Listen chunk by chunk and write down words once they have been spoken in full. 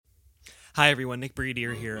Hi everyone, Nick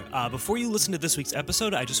Breedier here. Before you listen to this week's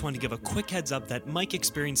episode, I just wanted to give a quick heads up that Mike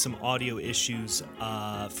experienced some audio issues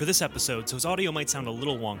for this episode, so his audio might sound a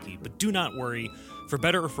little wonky, but do not worry. For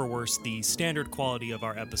better or for worse, the standard quality of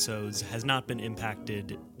our episodes has not been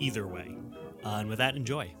impacted either way. And with that,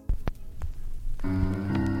 enjoy.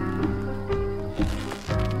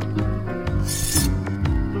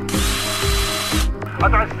 A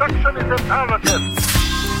dissection is imperative.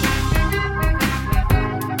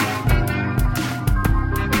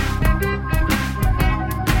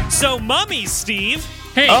 So, Mummies, Steve!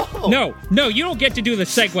 Hey, no, you don't get to do the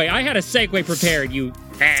segue. I had a segue prepared, you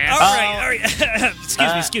ass. All right.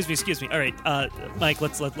 Excuse me. All right, Mike,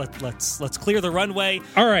 let's clear the runway.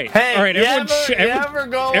 All right. Hey, all right. you ever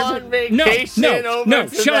go on vacation over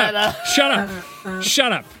to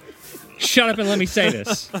Shut up and let me say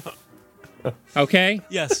this. Okay?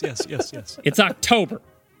 Yes. It's October.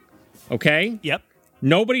 Okay? Yep.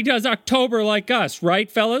 Nobody does October like us,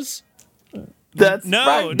 right, fellas? That's No,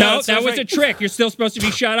 right. No, that was a trick. You're still supposed to be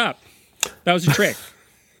shut up. That was a trick.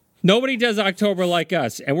 Nobody does October like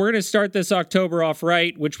us. And we're going to start this October off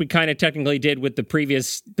right, which we kind of technically did with the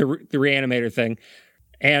previous, the Reanimator thing.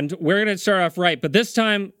 And we're going to start off right. But this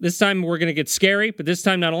time we're going to get scary. But this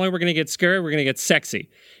time, not only we're going to get scary, we're going to get sexy.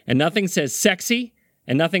 And nothing says sexy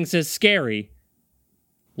and nothing says scary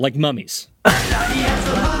like Mummies.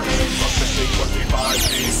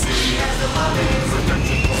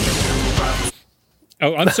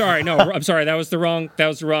 Oh, I'm sorry. No, I'm sorry. That was the wrong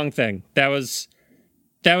thing. That was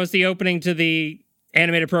the opening to the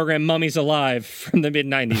animated program Mummies Alive from the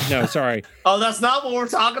mid-90s. No, sorry. Oh, that's not what we're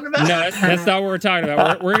talking about? No, that's not what we're talking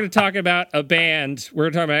about. We're going to talk about a band. We're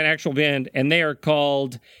going to talk about an actual band, and they are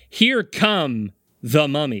called Here Come the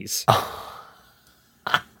Mummies.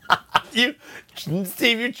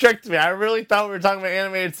 Steve, you tricked me. I really thought we were talking about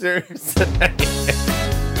animated series today.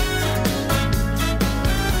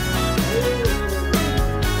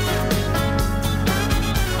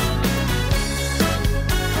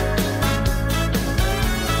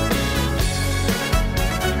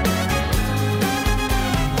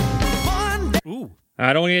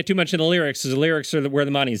 I don't want to get too much in the lyrics, because the lyrics are where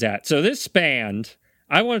the money's at. So this band,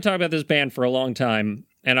 I want to talk about this band for a long time,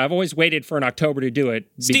 and I've always waited for an October to do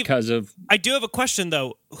it because of... I do have a question,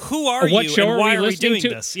 though. Who are what you, show and why are we listening doing to?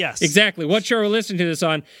 this? Yes. Exactly. What show are we listening to this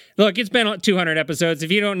on? Look, it's been 200 episodes.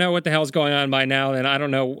 If you don't know what the hell's going on by now, then I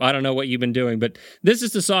don't know what you've been doing. But this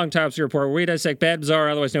is the Song Autopsy Report, where we dissect bad, bizarre,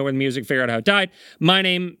 otherwise known where the music, figure out how it died. My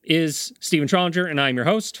name is Stephen Trollinger, and I'm your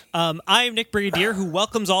host. I am Nick Breedier, who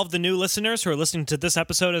welcomes all of the new listeners who are listening to this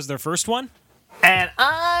episode as their first one. And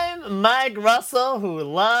I'm Mike Russell, who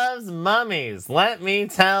loves mummies. Let me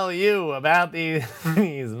tell you about these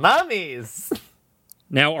mummies.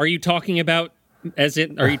 Now, are you talking about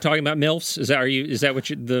MILFs? Is that what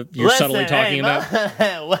you're subtly talking about?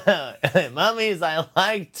 Well, mummies I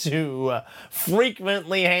like to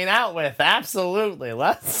frequently hang out with. Absolutely.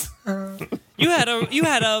 Let's. You had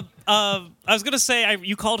a. I was gonna say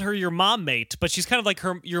you called her your mom mate, but she's kind of like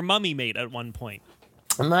your mummy mate at one point.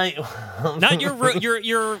 Not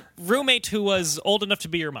your roommate who was old enough to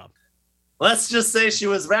be your mom. Let's just say she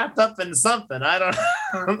was wrapped up in something. I don't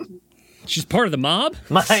know. She's part of the mob?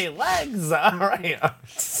 My legs. All right.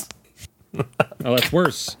 Oh, that's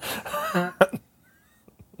worse.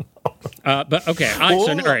 But okay. All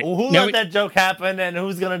right. Who let that joke happen, and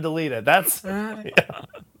who's going to delete it? That's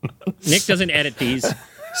Nick doesn't edit these,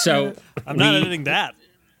 so I'm not editing that.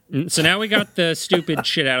 So now we got the stupid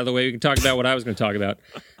shit out of the way. We can talk about what I was going to talk about.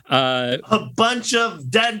 A bunch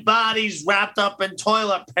of dead bodies wrapped up in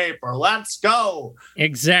toilet paper. Let's go.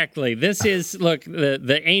 Exactly. This is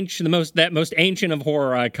the most ancient of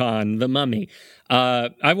horror icon, the Mummy.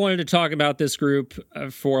 I've wanted to talk about this group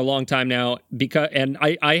for a long time now and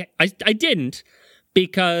I didn't,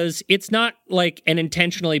 because it's not like an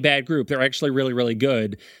intentionally bad group. They're actually really, really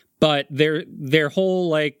good. But their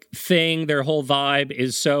whole thing, their whole vibe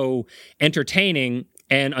is so entertaining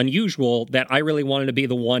and unusual that I really wanted to be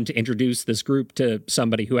the one to introduce this group to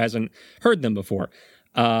somebody who hasn't heard them before.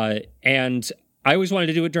 And I always wanted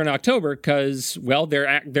to do it during October because, well,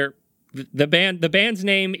 the band's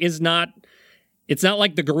name is not. It's not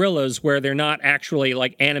like the Gorillas, where they're not actually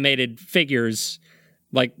like animated figures.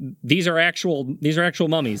 Like these are actual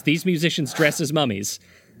mummies. These musicians dress as mummies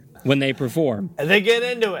when they perform. And they get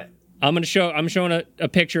into it. I'm showing a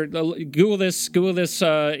picture. Google this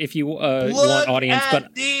if you want, audience.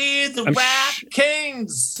 But these rap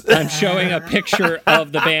kings. I'm showing a picture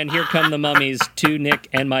of the band Here Come the Mummies to Nick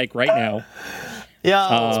and Mike right now.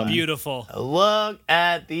 Yo, Beautiful. look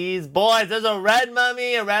at these boys. There's a red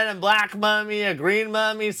mummy, a red and black mummy, a green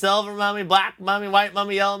mummy, silver mummy, black mummy, white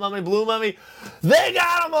mummy, yellow mummy, blue mummy. They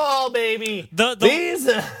got them all, baby. Can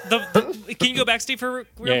you go back, Steve, for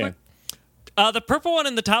real quick? The purple one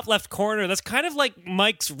in the top left corner, that's kind of like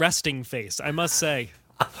Mike's resting face, I must say.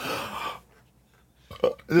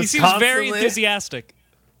 He seems very enthusiastic.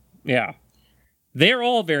 Yeah. They're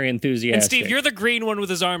all very enthusiastic. And Steve, you're the green one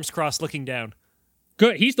with his arms crossed looking down.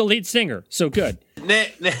 Good. He's the lead singer, so good.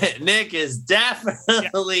 Nick is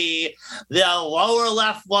definitely the lower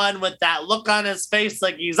left one with that look on his face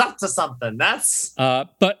like he's up to something. That's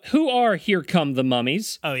But who are Here Come the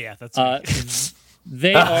Mummies? Oh, yeah, that's right.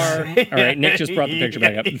 They are... All right, Nick just brought the picture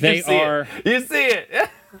back up. They are... You see it.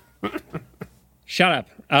 Shut up.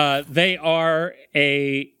 They're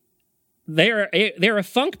a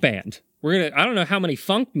funk band. I don't know how many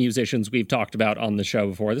funk musicians we've talked about on the show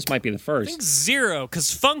before. This might be the first. I think 0,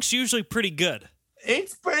 because funk's usually pretty good.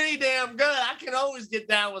 it's pretty damn good. I can always get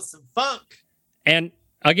down with some funk. And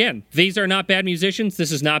again, these are not bad musicians.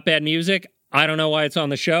 This is not bad music. I don't know why it's on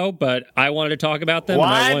the show, but I wanted to talk about them.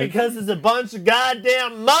 Why? Because it's a bunch of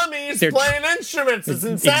goddamn mummies playing instruments. It's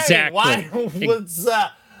insane. Exactly. Why?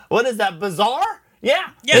 What is that? Bizarre? Yeah.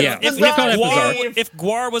 If bizarre.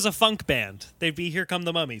 Gwar was a funk band, they'd be Here Come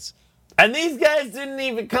the Mummies. And these guys didn't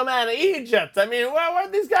even come out of Egypt. I mean, where are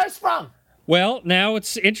these guys from? Well, now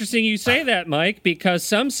it's interesting you say that, Mike, because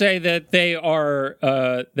some say that they are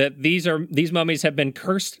these mummies have been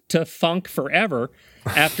cursed to funk forever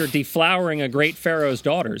after deflowering a great pharaoh's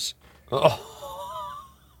daughters. That's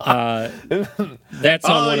on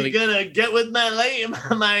one of the. You're gonna get with my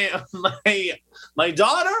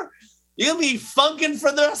daughter? You'll be funking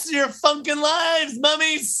for the rest of your funking lives,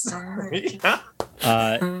 mummies. They've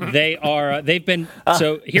been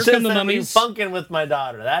so here come the mummies. Funking with my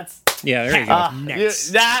daughter. That's there you go.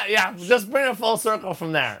 Just bring it full circle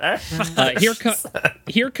from there.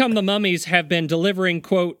 Here come the mummies have been delivering,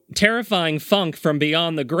 quote, terrifying funk from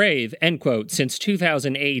beyond the grave, end quote, since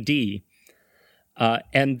 2000 AD.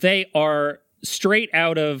 And they are straight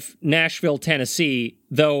out of Nashville, Tennessee,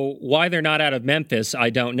 though why they're not out of Memphis,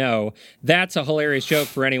 I don't know. That's a hilarious joke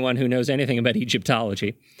for anyone who knows anything about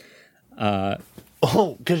Egyptology. Because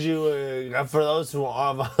for those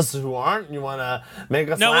of us who aren't, you want to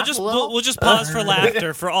make us laugh a little? We'll just pause for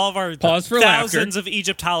laughter for all of our thousands of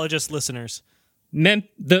Egyptologist listeners.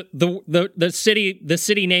 The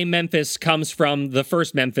city name Memphis comes from the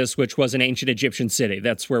first Memphis, which was an ancient Egyptian city.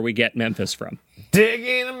 That's where we get Memphis from.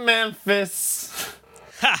 Digging in Memphis.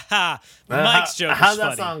 Ha ha! Mike's joke. How's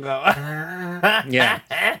that song go? Yeah,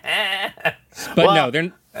 but no,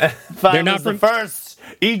 they're not the first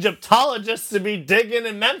Egyptologists to be digging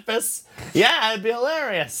in Memphis. Yeah, it'd be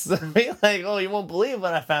hilarious. Be like, oh, you won't believe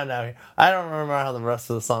what I found out here. I don't remember how the rest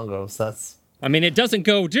of the song goes. I mean, it doesn't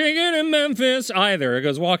go digging in Memphis either. It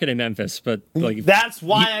goes walking in Memphis, but like that's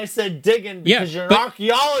why I said digging, because you're an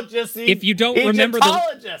archaeologist. If you don't remember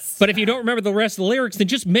if you don't remember the rest of the lyrics, then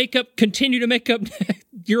just continue to make up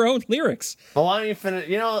your own lyrics. Well, why don't you finish?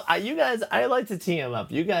 You know, you guys, I like to tee them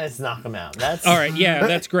up. You guys knock them out. That's all right. Yeah,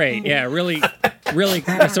 that's great. Yeah, really,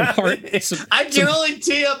 some heart. I can only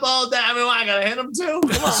tee up all day. I mean, I gotta hit them too.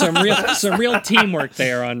 Come on. Some real teamwork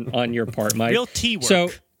there on your part, Mike. Real teamwork.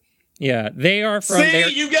 So. Yeah, they are from. See,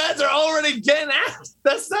 you guys are already getting at.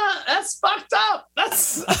 That's fucked up. I'm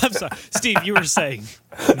sorry, Steve. You were saying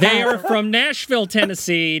they are from Nashville,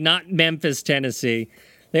 Tennessee, not Memphis, Tennessee.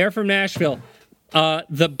 They are from Nashville.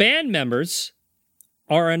 The band members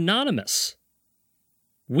are anonymous.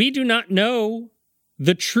 We do not know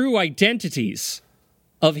the true identities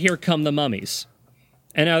of Here Come the Mummies,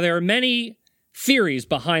 and now there are many theories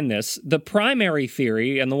behind this. The primary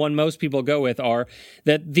theory, and the one most people go with, are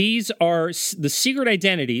that these are the secret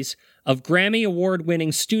identities of Grammy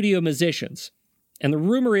Award-winning studio musicians. And the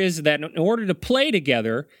rumor is that in order to play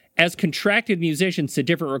together as contracted musicians to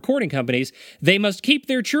different recording companies, they must keep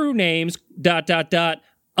their true names, ...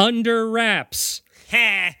 under wraps.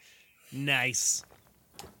 Ha! Nice.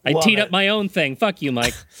 I teed up my own thing. Fuck you,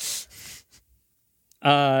 Mike.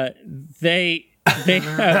 They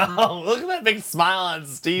have, oh, look at that big smile on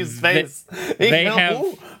Steve's face. They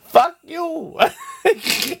have. Fuck you.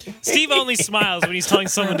 Steve only smiles when he's telling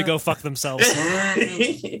someone to go fuck themselves.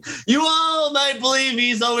 You all might believe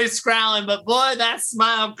he's always scowling, but boy, that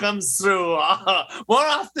smile comes through more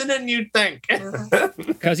often than you'd think.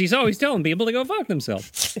 Because he's always telling people to go fuck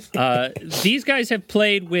themselves. These guys have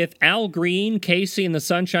played with Al Green, Casey and the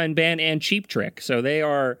Sunshine Band, and Cheap Trick, so they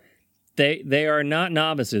are They are not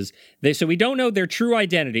novices. So we don't know their true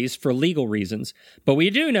identities for legal reasons, but we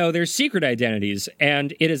do know their secret identities.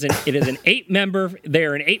 And it is an 8-member.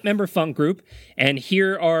 They're an 8-member funk group. And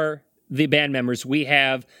here are the band members. We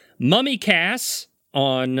have Mummy Cass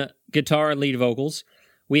on guitar and lead vocals.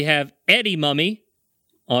 We have Eddie Mummy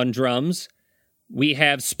on drums. We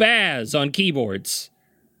have Spaz on keyboards.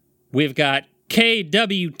 We've got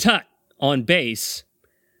K.W. Tut on bass.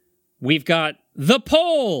 We've got The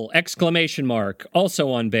Pole! ! Also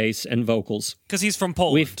on bass and vocals. Because he's from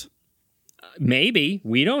Poland. Maybe.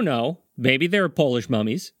 We don't know. Maybe they're Polish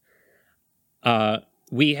mummies.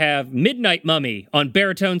 We have Midnight Mummy on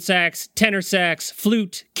baritone sax, tenor sax,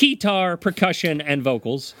 flute, guitar, percussion, and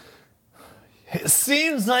vocals. It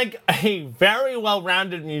seems like a very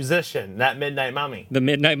well-rounded musician, that Midnight Mummy. The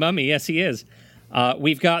Midnight Mummy, yes, he is.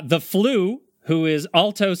 We've got The Flu, who is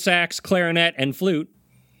alto sax, clarinet, and flute.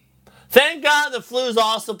 Thank God the Flu's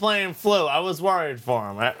also playing flute. I was worried for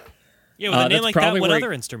him. Yeah, with a name like that, what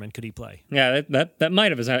other instrument could he play? Yeah, that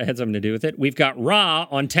might have had something to do with it. We've got Ra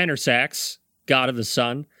on tenor sax, God of the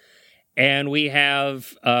Sun. And we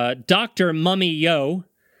have Dr. Mummy Yo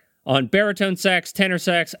on baritone sax, tenor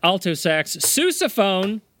sax, alto sax,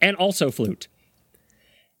 sousaphone, and also flute.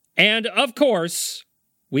 And, of course,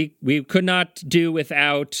 we could not do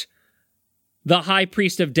without the High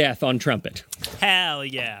Priest of Death on trumpet. Hell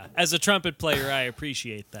yeah. As a trumpet player, I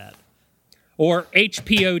appreciate that. Or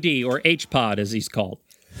HPOD, or HPOD, as he's called.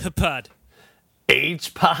 Pod.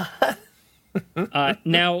 H-Pod?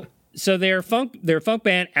 Now, so they're a funk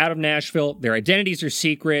band out of Nashville. Their identities are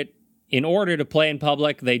secret. In order to play in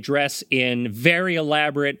public, they dress in very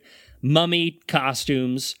elaborate mummy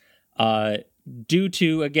costumes. Due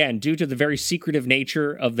to the very secretive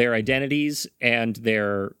nature of their identities and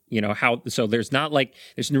their,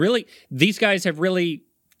 these guys have really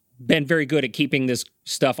been very good at keeping this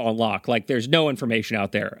stuff on lock. Like, there's no information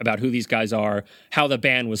out there about who these guys are, how the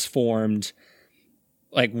band was formed,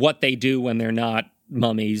 like what they do when they're not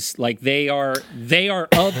mummies. Like, they are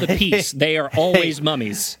of the piece. They are always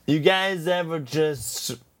mummies. You guys ever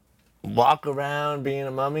just walk around being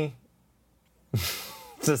a mummy?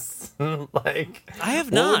 Just like, I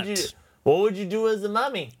have not. What would you do as a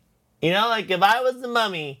mummy? You know, like if I was a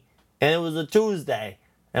mummy and it was a Tuesday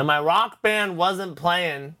and my rock band wasn't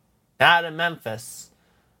playing out in Memphis,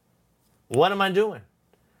 what am I doing?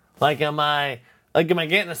 Am I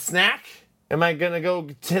getting a snack? Am I gonna go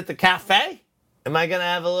hit the cafe? Am I gonna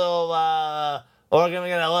have a little or gonna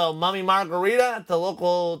get a little mummy margarita at the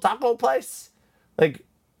local taco place? Like,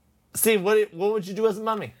 Steve, what would you do as a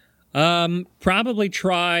mummy? Probably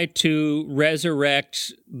try to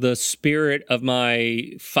resurrect the spirit of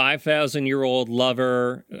my 5,000-year-old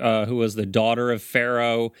lover, who was the daughter of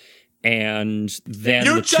Pharaoh, and then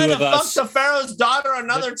you the two of us. Fuck the Pharaoh's daughter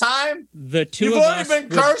another time? The two You've of already us been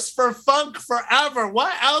cursed for funk forever.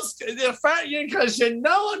 What else? Because you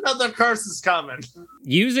know another curse is coming.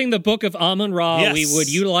 Using the Book of Amun-Ra, Yes. we would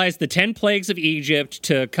utilize the 10 plagues of Egypt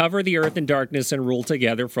to cover the earth in darkness and rule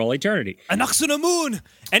together for all eternity. Anaxunamun!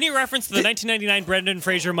 Any reference to the 1999 Brendan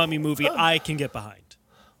Fraser mummy movie, I can get behind.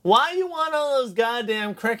 Why you want all those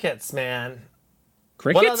goddamn crickets, man?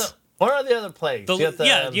 Crickets? What are the other plagues? You got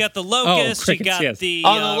the locust, crickets, you got yes. the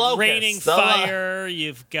locust. raining fire,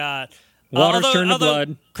 you've got... Water's turned to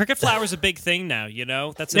blood. Cricket flower's a big thing now, you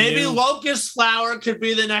know? That's Maybe locust flower could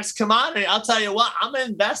be the next commodity. I'll tell you what, I'm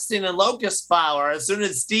investing in locust flower as soon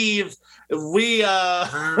as Steve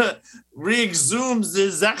re-exhumes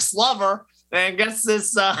his ex-lover and gets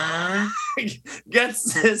this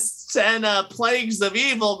 10 plagues of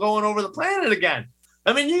evil going over the planet again.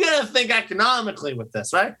 I mean, you gotta think economically with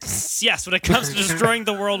this, right? Yes, when it comes to destroying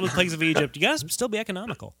the world with plagues of Egypt, you gotta still be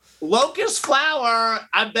economical. Locust flower,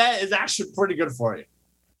 I bet, is actually pretty good for you.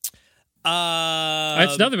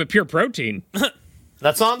 It's nothing but pure protein.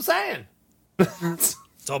 That's all I'm saying. It's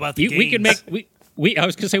all about the gains. We could make I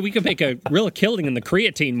was gonna say we could make a real killing in the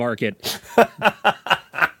creatine market.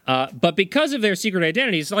 But because of their secret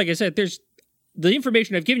identities, like I said, the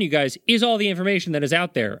information I've given you guys is all the information that is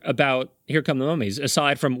out there about Here Come the Mummies,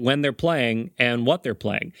 aside from when they're playing and what they're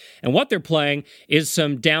playing. And what they're playing is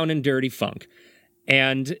some down and dirty funk.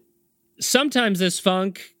 And sometimes this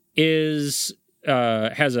funk has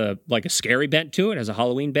a scary bent to it, has a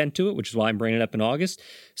Halloween bent to it, which is why I'm bringing it up in August.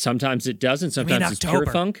 Sometimes it doesn't. Sometimes it's pure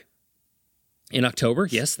funk. In October,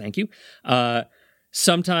 yes, thank you.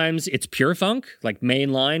 Sometimes it's pure funk, like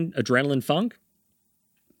mainline adrenaline funk.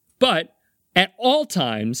 But at all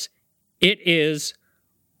times, it is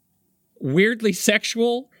weirdly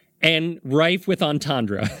sexual and rife with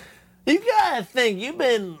entendre. You gotta think you've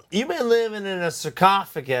been living in a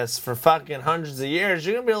sarcophagus for fucking hundreds of years.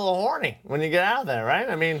 You're gonna be a little horny when you get out of there, right?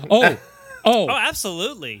 I mean, Oh,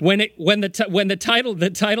 absolutely. When the title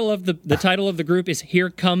of the group is "Here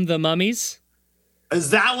Come the Mummies." Is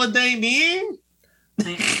that what they mean?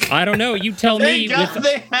 I don't know. You tell me.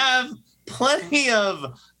 They have plenty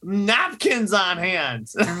of napkins on hand.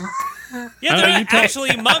 Yeah, they're not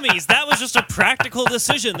actually mummies. That was just a practical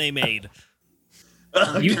decision they made.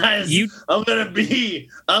 Guys, I'm gonna be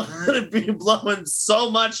blowing so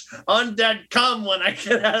much undead cum when I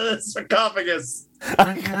get out of this sarcophagus.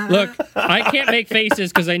 Look, I can't make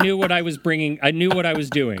faces because I knew what I was bringing. I knew what I was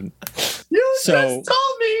doing. You just told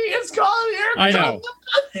me it's called Here I Come know.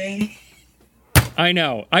 the Mummy. I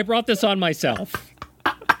know. I brought this on myself.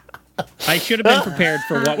 I should have been prepared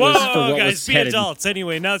for what Whoa, was for what guys, was be headed. adults.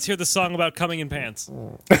 Anyway, now let's hear the song about coming in pants.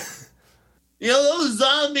 You know, those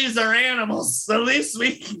zombies are animals. At least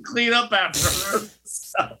we can clean up after them.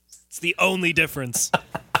 It's the only difference.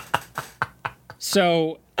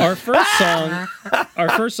 So our first song,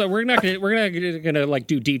 we're gonna like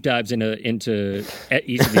do deep dives into each of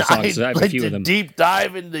these songs. So I have a few of them. Deep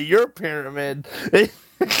dive into your pyramid.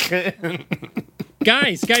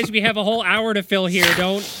 Guys, we have a whole hour to fill here.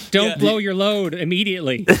 Don't blow your load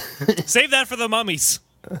immediately. Save that for the mummies.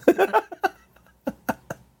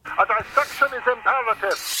 A dissection is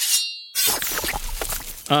imperative.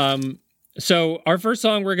 So our first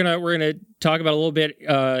song we're gonna talk about a little bit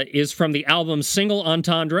is from the album Single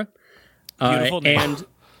Entendre. Beautiful name. And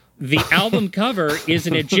the album cover is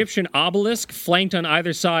an Egyptian obelisk flanked on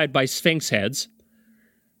either side by sphinx heads.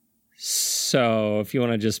 So if you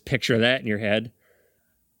want to just picture that in your head.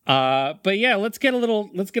 But yeah, let's get a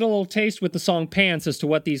little taste with the song Pants as to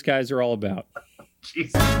what these guys are all about.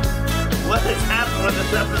 Jesus. What is happening with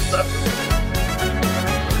this episode?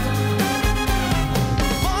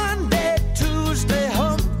 Monday, Tuesday,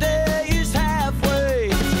 hump day is halfway.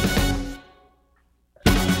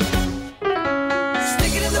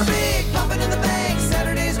 Stick it in the big, pop it in the bank.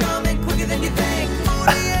 Saturday's coming quicker than you think.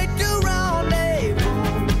 48 to rendezvous.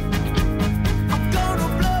 I'm gonna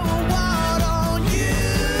blow a wad on you.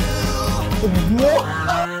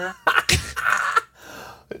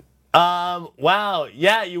 Wow.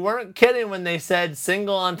 Yeah, you weren't kidding when they said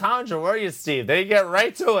single entendre, were you, Steve? They get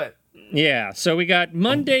right to it. Yeah, so we got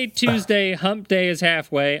Monday, Tuesday, hump day is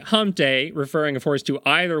halfway. Hump day, referring, of course, to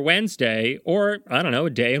either Wednesday or, I don't know, a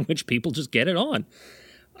day in which people just get it on.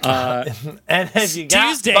 And if you got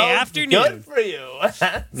Tuesday both, afternoon. good for you.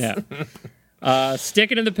 Yeah.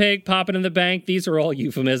 Stick it in the pig, pop it in the bank. These are all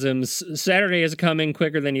euphemisms. Saturday is coming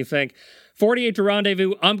quicker than you think. 48 to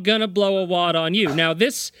rendezvous. I'm gonna blow a wad on you. Now,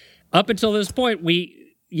 this, up until this point,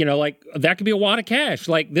 that could be a wad of cash.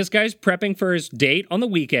 Like, this guy's prepping for his date on the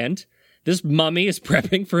weekend. This mummy is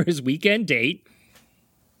prepping for his weekend date.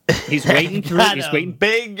 He's waiting through. Got He's a waiting.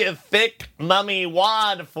 big, thick mummy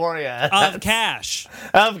wad for you. Of cash.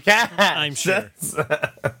 Of cash. I'm sure.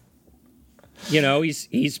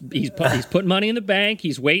 He's putting money in the bank.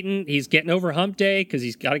 He's waiting. He's getting over hump day because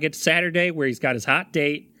he's got to get to Saturday where he's got his hot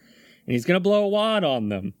date, and he's going to blow a wad on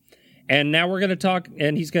them. And now we're going to talk,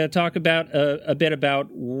 and he's going to talk about a bit about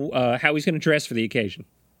how he's going to dress for the occasion.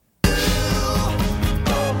 I'm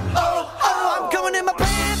coming in my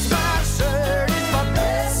pants, my shirt is my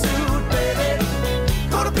best suit, baby.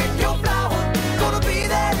 Gonna pick your flower, gonna be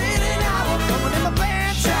there in an hour. Coming in my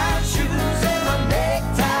pants, shine shoes, and my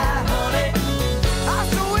necktie, honey. I'm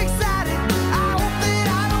so excited, I hope that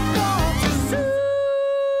I don't want to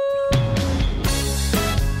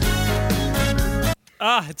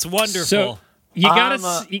sue. It's wonderful. So you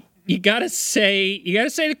gotta say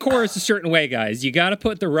the chorus a certain way, guys. You gotta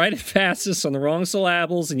put the right emphasis on the wrong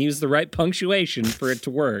syllables and use the right punctuation for it to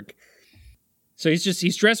work. So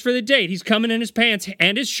he's dressed for the date. He's coming in his pants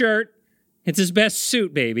and his shirt. It's his best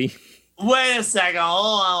suit, baby. Wait a second.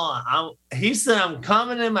 Hold on. He said I'm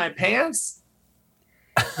coming in my pants?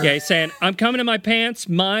 Yeah, he's saying, I'm coming in my pants,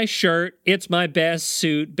 my shirt, it's my best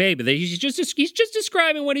suit, baby. He's just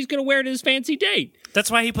describing what he's going to wear to his fancy date.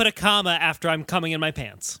 That's why he put a comma after I'm coming in my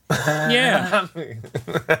pants. Yeah.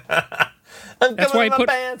 That's why he put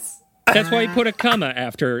pants. That's why he put a comma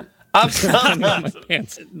after I'm coming in my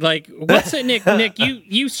pants. Like, what's it, Nick? Nick,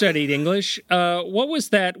 you studied English. What was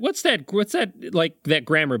that? What's that? Like that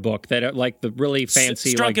grammar book that like the really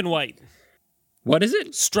fancy Strunk like, and White. What is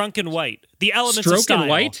it? Strunk and White. The elements Stroke of style. and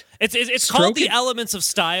White? It's Stroke called The and- Elements of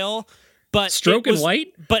Style, but Stroke and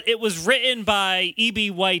White? But it was written by E.B.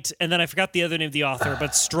 White, and then I forgot the other name of the author,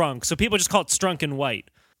 but Strunk. So people just call it Strunk and White.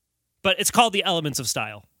 But it's called The Elements of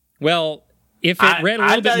Style. Well, if it read a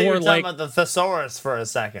little bit more like about the thesaurus for a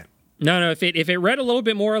second. No. If it read a little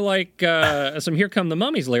bit more like some "Here Come the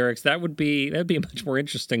Mummies" lyrics, that'd be a much more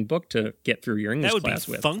interesting book to get through your English class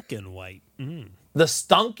with. That would be funkin' white. The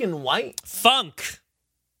stunkin' white? Funk.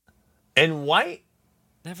 And white?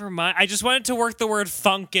 Never mind. I just wanted to work the word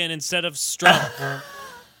funkin' instead of strunk.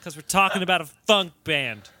 Because we're talking about a funk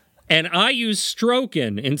band. And I use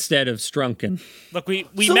strokin' instead of strunkin'. Look, we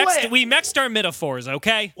So mixed our metaphors,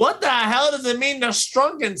 okay? What the hell does it mean to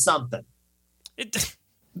strunken something?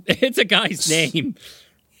 It's a guy's name.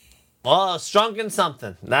 Oh, strunkin'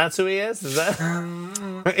 something. That's who he is? Is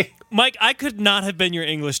that? Mike, I could not have been your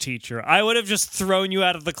English teacher. I would have just thrown you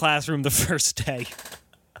out of the classroom the first day.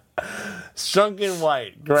 Strunkin'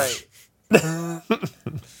 white. Great.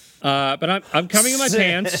 But I'm coming in my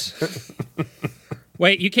pants.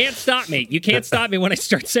 Wait, you can't stop me. You can't stop me when I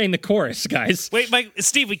start saying the chorus, guys. Wait, Mike,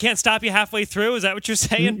 Steve, we can't stop you halfway through? Is that what you're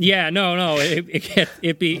saying? Yeah, no.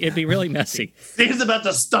 It'd be really messy. Steve's about to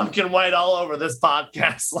stunkin' white all over this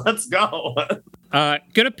podcast. Let's go.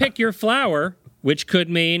 Gonna pick your flower, which could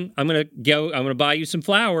mean I'm gonna buy you some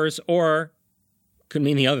flowers, or could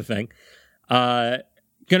mean the other thing.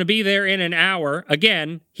 Gonna be there in an hour.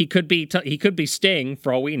 Again, he could be Sting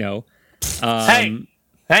for all we know.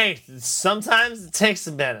 Hey, sometimes it takes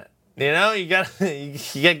a minute. You know, you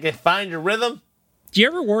gotta find your rhythm. Do you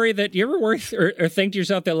ever worry or think to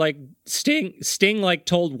yourself that like Sting like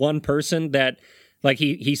told one person that like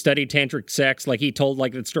he studied tantric sex, like he told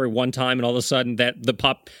like that story one time, and all of a sudden that the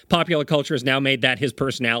popular culture has now made that his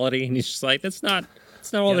personality, and he's just like, that's not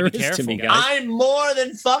all there is to me, guys. I'm more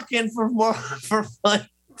than fucking for like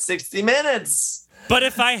 60 minutes. But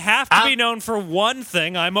if I have to be known for one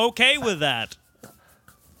thing, I'm okay with that.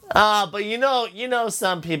 But you know,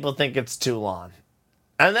 some people think it's too long,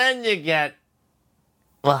 and then you get,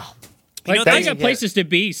 well, like they got places to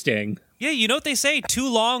be, Sting. Yeah, you know what they say: two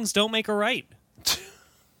longs don't make a right.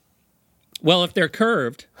 Well, if they're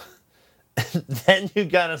curved, then you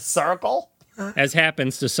got a circle, as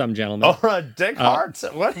happens to some gentlemen, or a dick heart.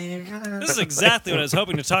 What? This is exactly what I was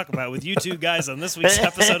hoping to talk about with you two guys on this week's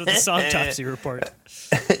episode of the Songtopsy Report.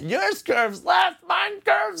 Yours curves left, mine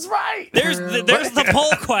curves right. There's the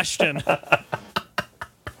poll question.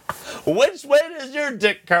 Which way does your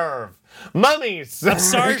dick curve? Mummies. I'm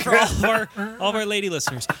sorry for all of our lady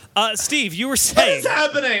listeners. Steve, you were saying. What is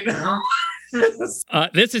happening?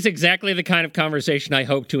 This is exactly the kind of conversation I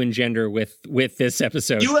hope to engender with this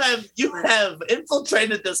episode. You have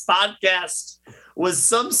infiltrated this podcast with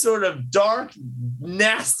some sort of dark,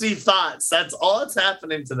 nasty thoughts. That's all that's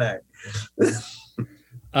happening today.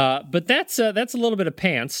 But that's a little bit of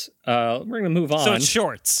pants. We're going to move on. So it's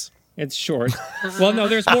shorts. It's short. Well, no,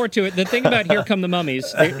 there's more to it. The thing about Here Come the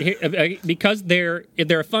Mummies, because they're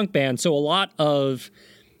a funk band, so a lot of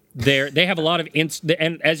they have a lot of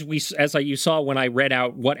and as you saw when I read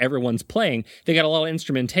out what everyone's playing, they got a lot of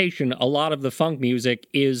instrumentation. A lot of the funk music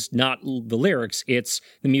is not the lyrics; it's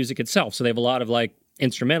the music itself. So they have a lot of like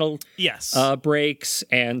instrumental breaks,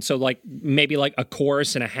 and so like maybe like a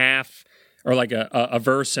chorus and a half, or like a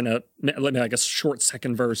verse and like a short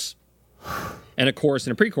second verse, and a chorus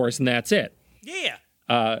and a pre-chorus, and that's it. Yeah.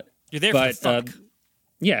 You're there for the funk.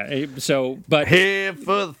 Yeah. So, but here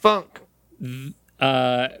for the funk.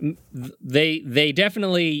 They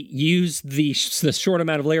definitely use the short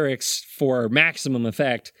amount of lyrics for maximum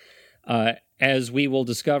effect, as we will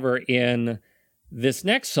discover in this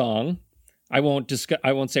next song. I won't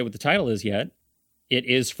say what the title is yet. It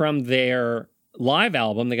is from their live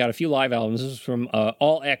album. They got a few live albums. This is from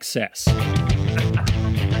All Excess.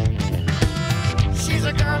 She's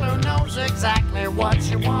a girl who knows exactly what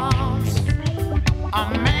she wants.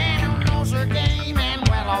 A man who knows her game and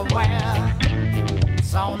well aware.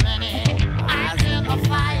 So many eyes in the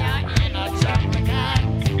fire in a juggling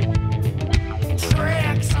act.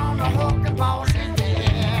 Tricks on the hook and balls in the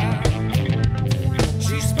air.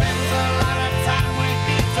 She spends a lot of time with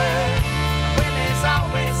Peter. Willie's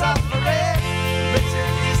always up for it.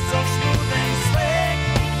 Richard is so smooth and slick.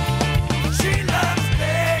 She loves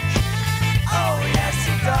Dick. Oh yes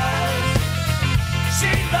she does.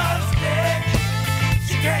 She loves Dick.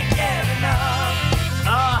 She can't get enough.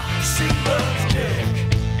 She loves Dick.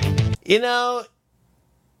 You know,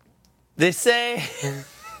 they say,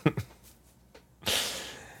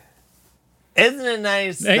 isn't it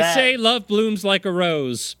nice? They say love blooms like a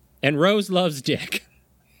rose, and Rose loves Dick.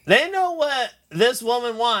 They know what this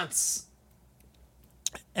woman wants.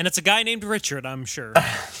 And it's a guy named Richard, I'm sure.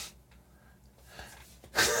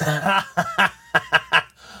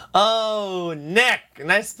 Oh, Nick.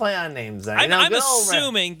 Nice play on names. I'm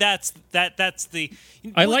assuming that's the.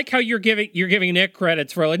 I like how you're giving Nick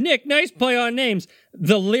credits for like, Nick, nice play on names.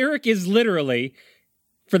 The lyric is literally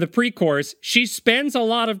for the pre-chorus, she spends a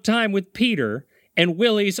lot of time with Peter, and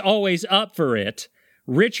Willie's always up for it.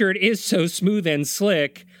 Richard is so smooth and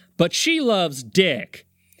slick, but she loves Dick.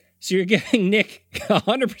 So you're giving Nick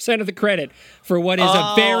 100% of the credit for what is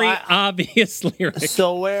a very obvious lyric.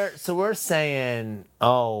 So we're saying,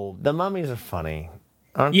 the Mummies are funny.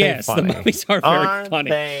 Aren't yes, they funny? The Mummies are very Aren't funny.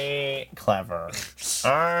 They clever?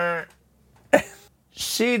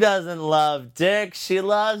 She doesn't love Dick. She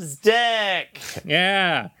loves Dick.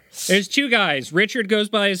 Yeah. There's two guys. Richard goes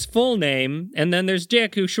by his full name, and then there's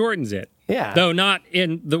Dick who shortens it. Yeah. Though not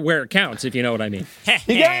in the where it counts, if you know what I mean.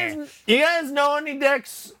 You guys know any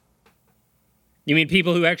Dicks? You mean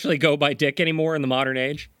people who actually go by Dick anymore in the modern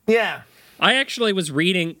age? Yeah. I actually was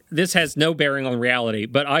reading, this has no bearing on reality,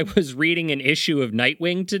 but I was reading an issue of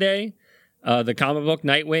Nightwing today, the comic book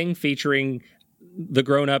Nightwing, featuring the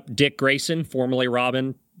grown-up Dick Grayson, formerly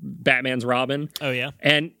Robin, Batman's Robin. Oh, yeah?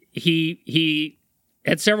 And he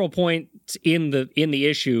at several points in the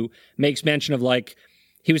issue makes mention of, like,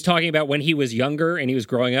 he was talking about when he was younger and he was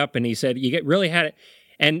growing up, and he said, really had it.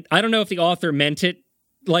 And I don't know if the author meant it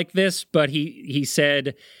like this, but he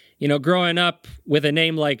said, growing up with a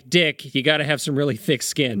name like Dick, you got to have some really thick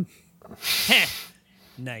skin.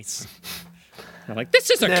 Nice. I'm like, this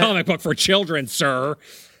is a comic book for children, sir.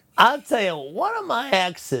 I'll tell you, one of my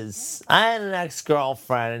exes, I had an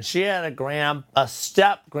ex-girlfriend, and she had a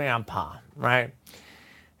step-grandpa, right?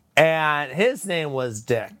 And his name was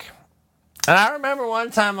Dick. And I remember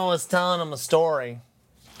one time I was telling him a story,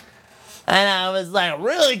 and I was like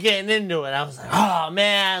really getting into it. I was like, oh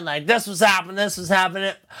man, like this was happening.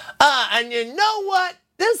 And you know what?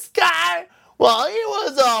 This guy, well, he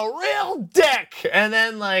was a real dick. And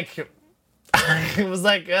then like, I was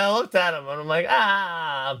like, I looked at him and I'm like,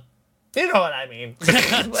 you know what I mean.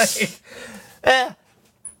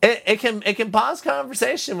 It can pause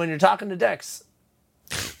conversation when you're talking to dicks.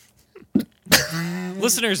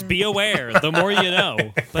 Listeners, be aware. The more you know.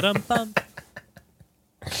 Ba-dum-bum.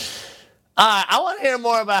 I want to hear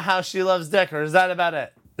more about how she loves Dick, or is that about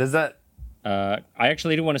it? I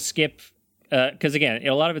actually do want to skip, because again,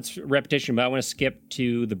 a lot of it's repetition, but I want to skip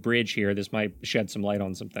to the bridge here. This might shed some light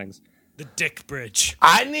on some things. The Dick Bridge.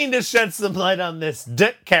 I need to shed some light on this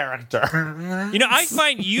Dick character. I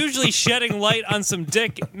find usually shedding light on some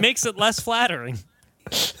Dick makes it less flattering.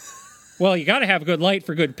 Well, you got to have good light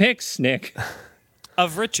for good picks, Nick.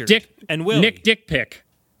 Of Richard Dick and Will. Nick Dick pick.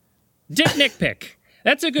 Dick Nick pick.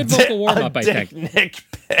 That's a good vocal warm-up, I think. Nick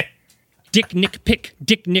pick. Dick Nick pick.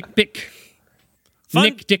 Dick Nick pick. Fun.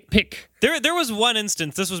 Nick Dick pick. There was one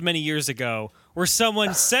instance, this was many years ago, where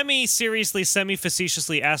someone semi-seriously,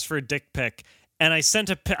 semi-facetiously asked for a dick pic, and I sent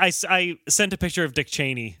a picture of Dick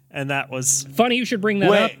Cheney, and that was funny. You should bring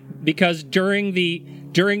that up because during the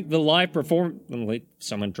live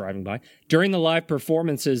someone driving by during the live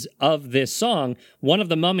performances of this song, one of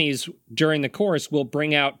the Mummies during the chorus will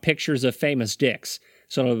bring out pictures of famous dicks.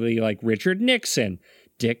 So it'll be like Richard Nixon,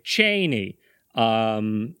 Dick Cheney,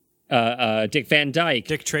 Dick Van Dyke,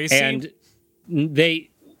 Dick Tracy, and they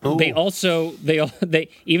also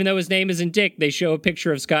even though his name isn't Dick, they show a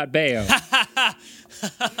picture of Scott Baio.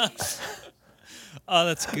 Oh,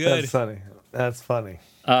 that's good. That's funny.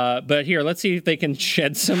 But here, let's see if they can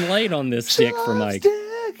shed some light on this Dick for Mike.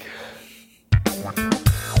 Dick.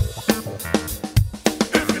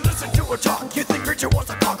 If you listen to her talk, you think Richard was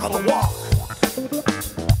a cock on the walk.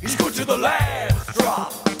 He's good to the last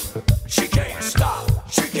drop. She can't stop.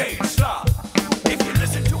 She can't stop. If you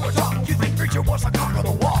listen to her talk, you think Richard was a cock on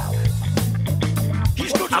the walk.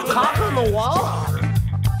 He's good to the Cock on the wall? drop.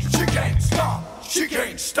 She can't stop. She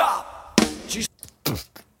can't stop. She's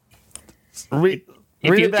Read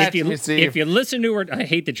it back to me, Steve. If you listen to her, I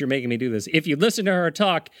hate that you're making me do this. If you listen to her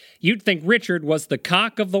talk, you'd think Richard was the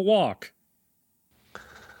cock of the walk.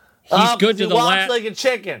 He's good to the last. Like a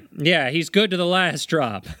chicken. Yeah, he's good to the last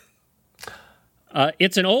drop.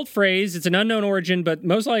 It's an old phrase. It's an unknown origin, but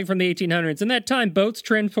most likely from the 1800s. In that time, boats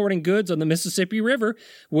transporting goods on the Mississippi River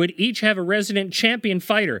would each have a resident champion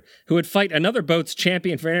fighter who would fight another boat's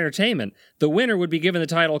champion for entertainment. The winner would be given the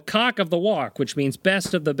title Cock of the Walk, which means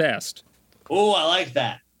best of the best. Oh, I like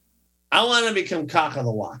that. I want to become cock of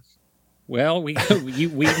the walk. Well, we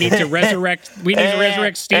need to resurrect. We need to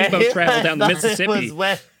resurrect steamboat travel down the Mississippi.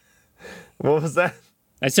 What was that?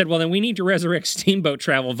 I said, well, then we need to resurrect steamboat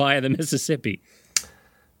travel via the Mississippi.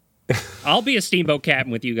 I'll be a steamboat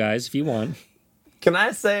captain with you guys if you want. Can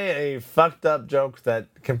I say a fucked up joke that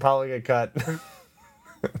can probably get cut?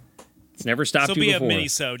 It's never stopped So you be before. a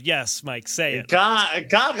mini-sode. Yes, Mike, say it.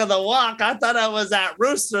 Cock of the walk. I thought I was that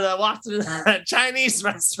rooster that walked into that Chinese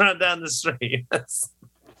restaurant down the street. Oh,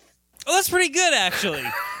 that's pretty good, actually.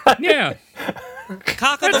 Yeah.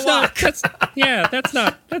 Cock of the walk.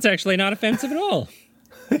 That's actually not offensive at all.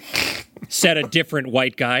 Said a different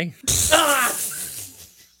white guy.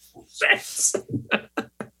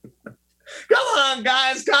 Come on,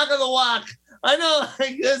 guys, cock of the walk. I know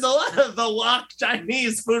there's a lot of the walk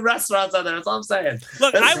Chinese food restaurants out there. That's all I'm saying.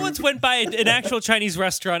 Look, I once went by an actual Chinese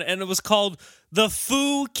restaurant, and it was called the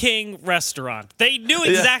Fu King Restaurant. They knew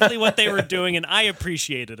exactly what they were doing, and I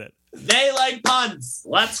appreciated it. They like puns.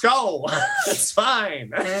 Let's go. It's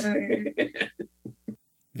fine.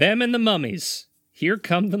 Them and the Mummies. Here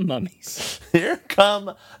come the Mummies. Here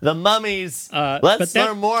come the Mummies. Let's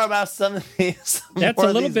learn more about some of these.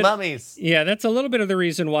 Mummies. Yeah, that's a little bit of the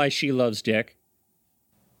reason why she loves Dick.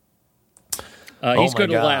 He's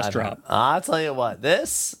good to the last drop. I'll tell you what.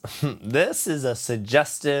 This is a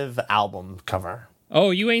suggestive album cover.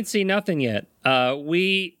 Oh, you ain't seen nothing yet.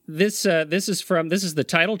 This is the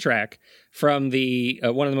title track from the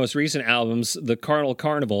one of the most recent albums, The Carnal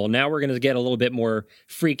Carnival. Now we're going to get a little bit more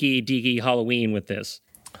freaky deaky Halloween with this.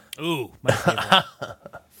 Ooh, my favorite.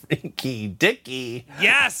 Freaky dicky.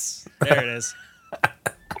 Yes, there it is.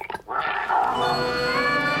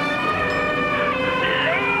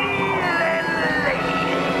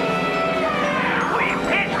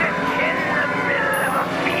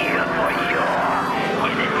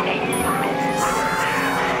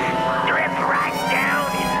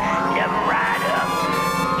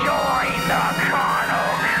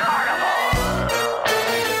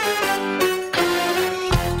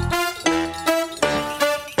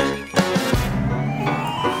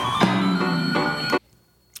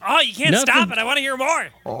 Oh, you can't stop it. I want to hear more.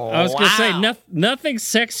 I was going to say, nothing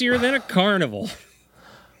sexier than a carnival.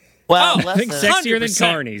 Well, nothing sexier 100%. than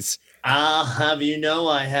carnies. I'll have you know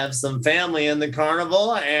I have some family in the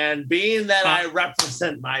carnival, and being that I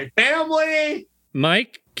represent my family...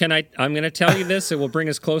 Mike, I'm going to tell you this. It will bring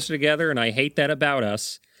us closer together, and I hate that about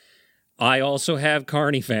us. I also have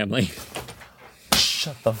carny family.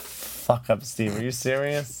 Shut the fuck up, Steve. Are you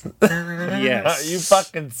serious? Yes. Are you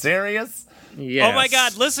fucking serious? Yes. Oh my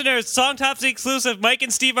God, listeners, Song Topsy exclusive. Mike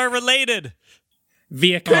and Steve are related.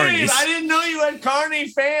 Via carnies. Dave, I didn't know you had carny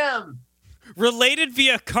fam. Related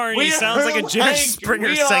via carny sounds like a Jerry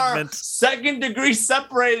Springer segment. Second degree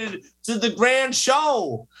separated to the grand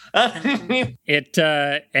show. And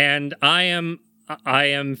I am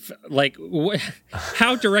like,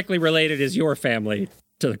 how directly related is your family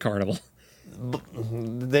to the carnival?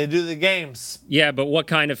 They do the games. Yeah, but what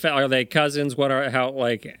kind of are they cousins?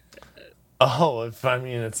 Oh, it's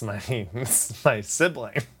my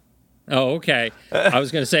sibling. Oh, okay. I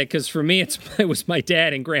was going to say, because for me, it was my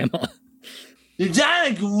dad and grandma. Your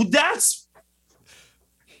dad, that's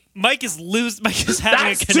Mike is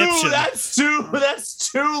having a connection. That's two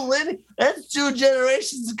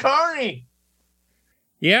generations of carny.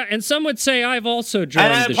 Yeah, and some would say I've also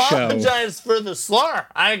joined the show. I apologize for the slur.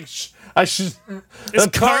 I should. Is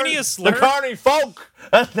carny a slur? The carny folk.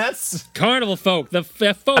 That's carnival folk. The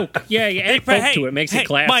folk. Yeah, you add folk to it. Makes it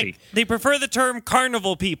classy. Mike, they prefer the term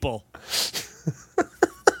carnival people.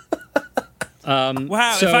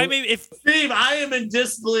 Wow. Steve, I am in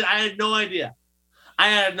disbelief. I had no idea.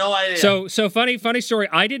 So funny story.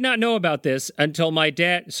 I did not know about this until my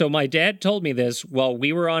dad. So my dad told me this while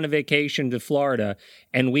we were on a vacation to Florida,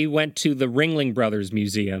 and we went to the Ringling Brothers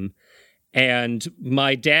Museum. And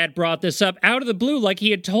my dad brought this up out of the blue like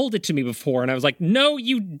he had told it to me before. And I was like, no,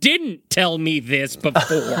 you didn't tell me this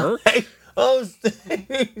before. Hey,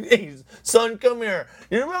 son, come here.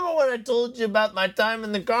 You remember when I told you about my time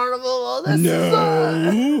in the carnival? Oh, this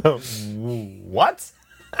what?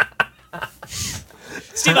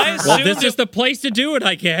 Steve, I assumed this is the place to do it,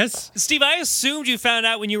 I guess. Steve, I assumed you found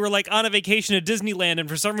out when you were on a vacation at Disneyland, and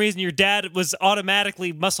for some reason your dad was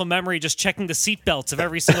automatically muscle memory just checking the seatbelts of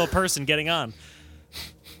every single person getting on.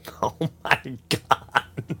 Oh my God,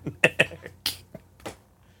 Nick.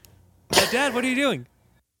 Dad, what are you doing?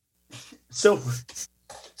 So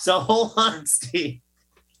hold on, Steve.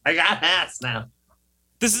 I got asked now.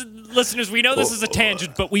 Listeners, we know this is a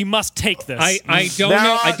tangent, but we must take this. I don't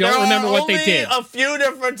know. I don't remember what they did. A few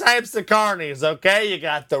different types of carnies, okay? You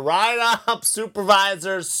got the ride-up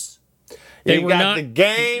supervisors. You got the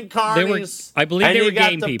game carnies. I believe they were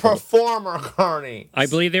game people. And you got the performer carnies. I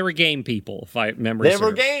believe they were game people, if I remember. They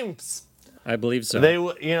were games. I believe so.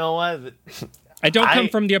 You know what? I don't come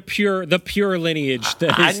from the pure lineage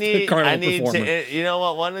that is the carnival performer. You know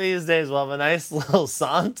what? One of these days we'll have a nice little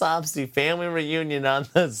Song Topsy family reunion on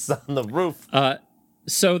the roof.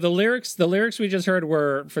 So the lyrics we just heard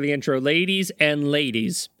were for the intro, ladies and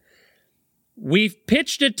ladies. We've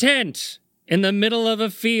pitched a tent in the middle of a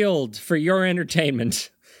field for your entertainment.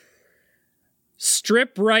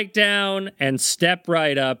 strip right down and step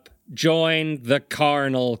right up. Join the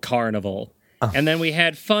carnal carnival. And then we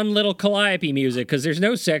had fun little calliope music, because there's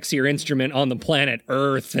no sexier instrument on the planet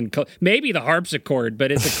Earth, and maybe the harpsichord,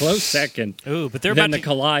 but it's a close second. Ooh, but they're than about the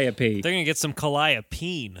calliope. They're gonna get some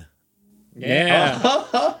calliope. Yeah.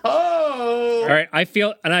 All right. I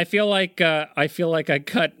feel like I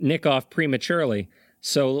cut Nick off prematurely.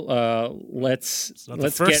 So let's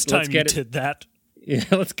did that. Yeah,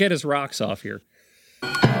 let's get his rocks off here.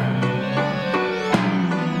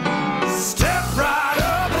 Step right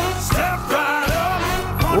up, step right up.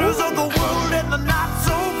 Wonders of the world and the not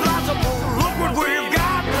so plausible. Look what we've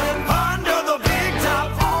got under the big top,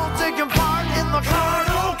 all taking part in the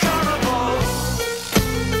carnival.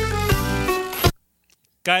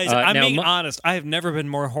 Guys, I'm now being honest. I have never been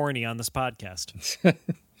more horny on this podcast.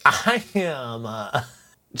 I am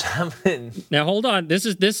jumping. Now hold on.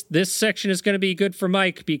 This section is going to be good for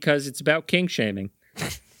Mike because it's about kink shaming.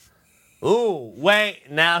 Ooh,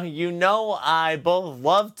 wait. Now, you know I both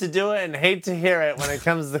love to do it and hate to hear it when it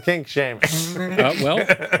comes to kink shaming.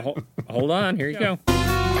 Hold on. Here you go.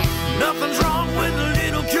 Nothing's wrong with a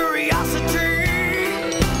little curiosity.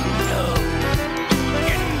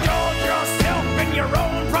 Indulge yourself in your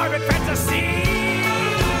own private fantasy.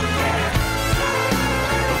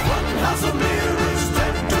 Funhouse of mirrors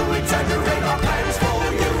tend to exaggerate our plans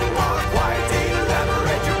for you. Are quite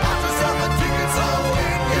elaborate. You bought yourself a ticket, so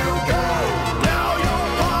in you go. Now you're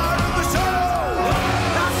part of the show.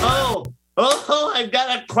 Oh, I've got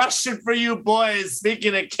a question for you boys.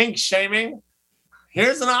 Speaking of kink shaming,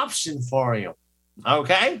 here's an option for you.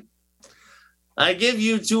 Okay? I give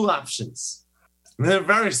you two options. They're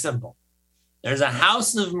very simple. There's a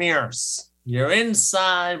house of mirrors. You're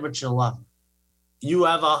inside with your lover. You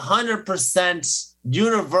have 100%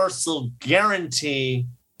 universal guarantee.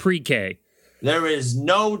 Pre-K. There is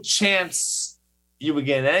no chance you would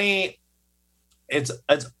get any. It's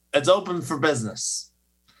open for business.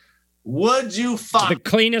 Would you fuck The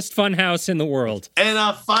cleanest fun house in the world. in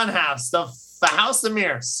a fun house, the house of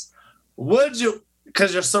mirrors? Would you?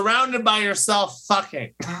 Because you're surrounded by yourself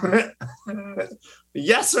fucking.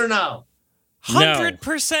 Yes or no?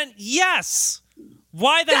 100% yes.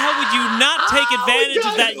 Why the hell would you not take advantage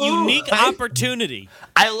of that unique opportunity?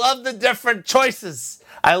 I love the different choices.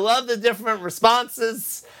 I love the different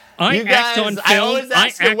responses. I You guys, act on I film. always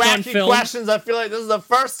ask I you act on wacky film. questions. I feel like this is the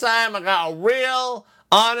first time I got a real,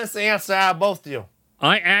 honest answer out of both of you.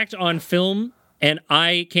 I act on film, and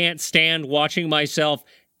I can't stand watching myself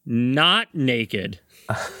not naked.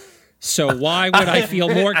 So why would I feel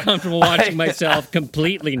more comfortable watching myself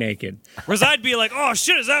completely naked? Whereas I'd be like, oh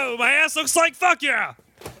shit, is that what my ass looks like? Fuck yeah.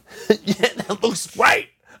 Yeah, that looks great.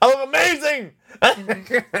 I look amazing.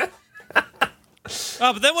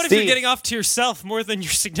 Oh, but then what if you're Steve. getting off to yourself more than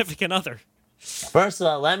your significant other? First of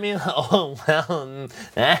all, let me. Oh well,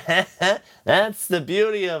 that's the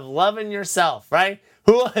beauty of loving yourself, right?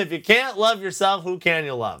 If you can't love yourself, who can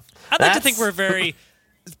you love? I'd like to think we're a very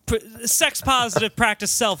sex-positive,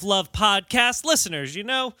 practice self-love podcast. Listeners, you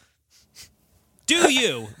know, do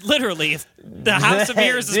you. Literally, if the House of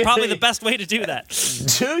Mirrors is probably the best way to do that.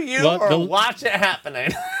 Do you Well, or watch it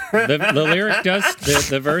happening? The lyric does,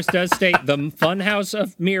 the verse does state, the funhouse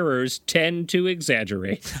of mirrors tend to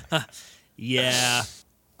exaggerate. Yeah.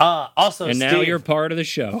 Also, And now Steve, you're part of the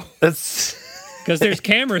show. it's- Because there's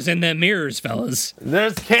cameras in them mirrors, fellas.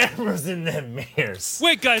 there's cameras in them mirrors.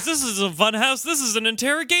 Wait, guys, this is a fun house. This is an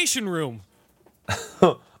interrogation room.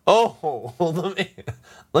 Oh, let me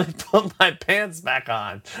put my pants back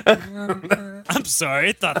on. I'm sorry,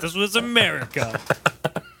 I thought this was America.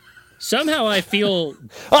 Somehow I feel...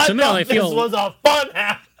 I somehow thought I feel... this was a fun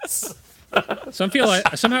house.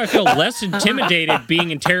 Somehow I feel less intimidated being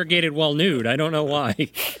interrogated while nude. I don't know why.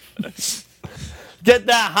 Get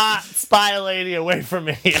that hot spy lady away from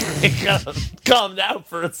me. Calm down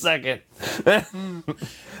for a second. I'm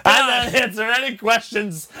not answering any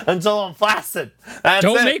questions until I'm flaccid. That's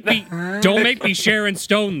Don't it. make me Sharon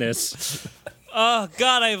Stone this. Oh,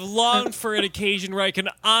 God, I've longed for an occasion where I can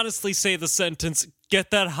honestly say the sentence,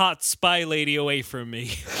 get that hot spy lady away from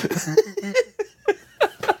me.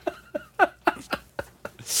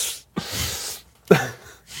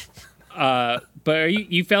 But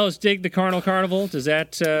you fellas dig the Carnal Carnival? Does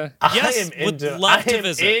that... Yes, would love to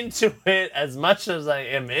visit. I am into it as much as I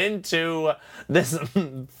am into this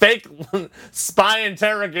fake spy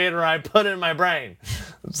interrogator I put in my brain.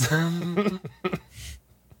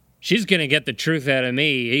 She's gonna get the truth out of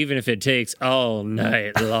me, even if it takes all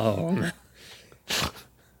night long.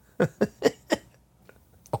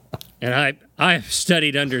 And I've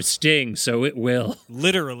studied under Sting, so it will.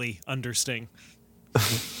 Literally under Sting.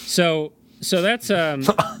 So So that's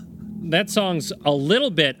that song's a little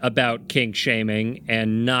bit about kink shaming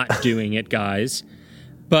and not doing it, guys.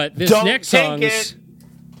 But this Don't next kink song's it.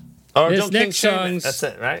 Or this don't next kink shame it. song's That's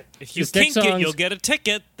it, right? If you This next kink it, song's- you'll get a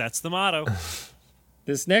ticket. That's the motto.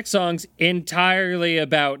 this next song's entirely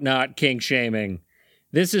about not kink shaming.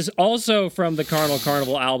 This is also from the Carnal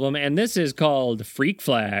Carnival album, and this is called Freak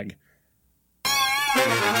Flag.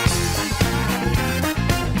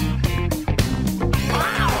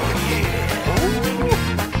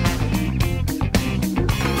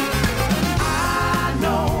 I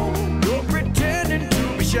know you're pretending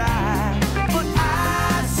to be shy, but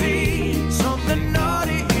I see something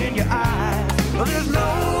naughty in your eyes. But there's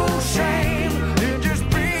no shame in just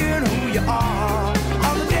being who you are.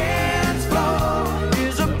 On the dance floor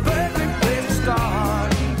is a perfect place to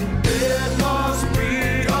start. It must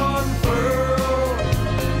be unfurled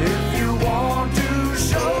if you want to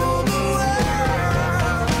show the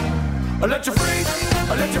world. Let your freak,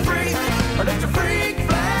 let your freak, let your freak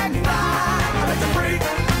flag fly. Let your freak,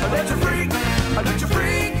 let your freak, let your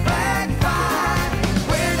freak flag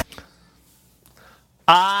fly.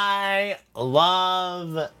 I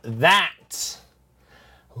love that.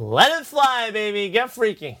 Let it fly, baby. Get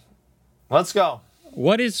freaky. Let's go.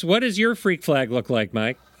 What does your freak flag look like,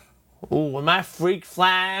 Mike? Ooh, when my freak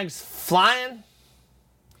flag's flying,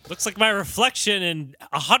 Looks like my reflection in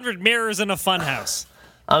 100 mirrors in a funhouse.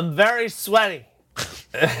 I'm very sweaty.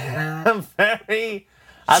 I'll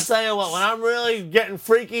tell you what, when I'm really getting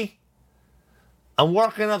freaky, I'm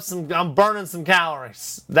burning some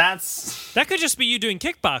calories. That's... That could just be you doing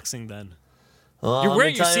kickboxing then. Well, You're let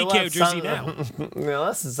wearing me your tell you CKO what, jersey now. You know,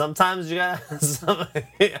 listen, sometimes you gotta...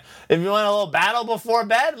 if you want a little battle before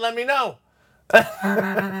bed, let me know. Is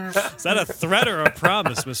that a threat or a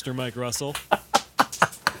promise, Mr. Mike Russell?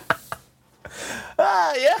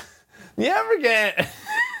 Yeah. You ever get...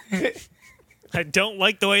 I don't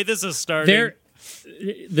like the way this is starting.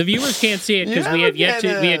 The viewers can't see it because You we have never yet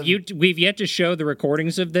get to we've yet to show the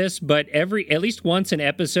recordings of this. But at least once an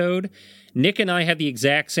episode, Nick and I have the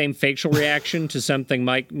exact same facial reaction to something.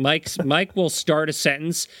 Mike will start a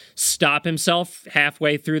sentence, stop himself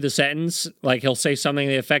halfway through the sentence, like he'll say something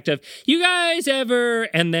to the effect of "You guys ever,"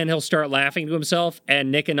 and then he'll start laughing to himself.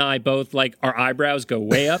 And Nick and I both, like, our eyebrows go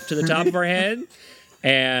way up to the top of our head.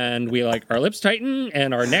 And we, like, our lips tighten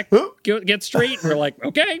and our neck gets straight. We're like,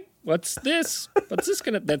 okay, what's this? What's this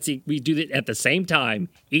gonna? We do it at the same time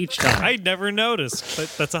each time. I never noticed, but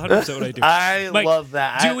that's 100% what I do. I Mike, love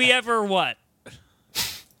that. Do we ever what?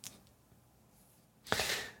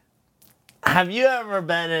 Have you ever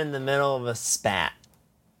been in the middle of a spat?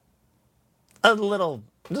 Just a little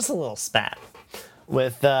spat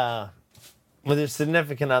with your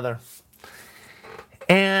significant other.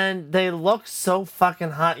 And they look so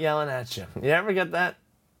fucking hot yelling at you. You ever get that?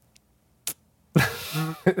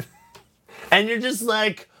 And you're just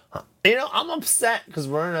like, I'm upset because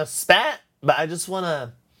we're in a spat, but I just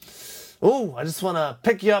want to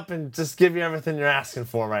pick you up and just give you everything you're asking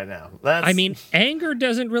for right now. Anger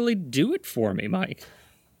doesn't really do it for me, Mike.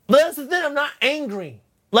 But that's the thing, I'm not angry.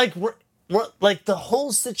 Like, we're like, the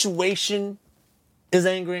whole situation is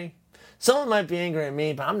angry. Someone might be angry at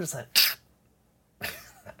me, but I'm just like,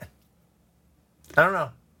 I don't know.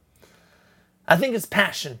 I think it's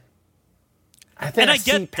passion. I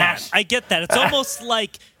get that. I get that. It's almost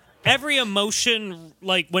like every emotion,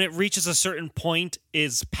 like when it reaches a certain point,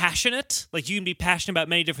 is passionate. Like you can be passionate about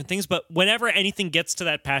many different things, but whenever anything gets to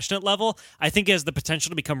that passionate level, I think it has the potential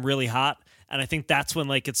to become really hot. And I think that's when,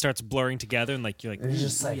 like, it starts blurring together, and like you're like,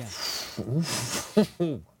 just like, yeah.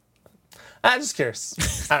 I'm just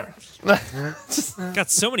curious. I don't know. Got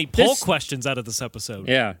so many poll questions out of this episode.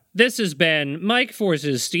 Yeah. This has been Mike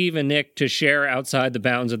forces Steve and Nick to share outside the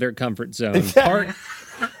bounds of their comfort zone. Part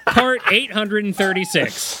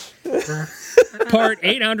 836. Part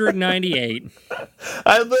 898.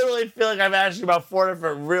 I literally feel like I've asked you about 4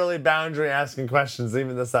 different really boundary asking questions,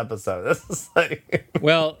 even this episode. This is like...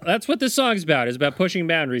 Well, that's what this song's about. It's about pushing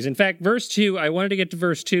boundaries. In fact, verse 2, I wanted to get to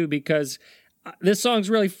verse 2 because this song's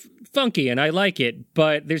really funky and I like it,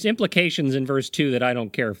 but there's implications in verse 2 that I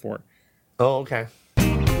don't care for. Oh, okay.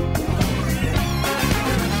 Running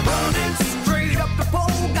straight up the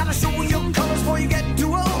pole, gotta show your colors before you get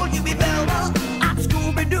too old. You be Velma, I'm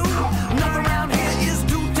Scooby-Doo. Nothing around here is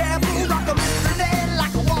too taboo. Rock a Mr. Dead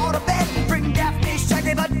like a waterbed. Bring Daphne,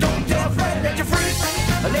 Shaggy, but don't tell Fred. Let your freak,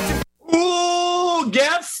 Ooh,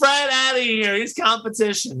 get Fred out of here. He's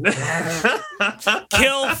competition.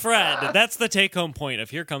 Kill Fred. That's the take-home point of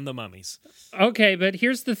Here Come the Mummies. Okay, but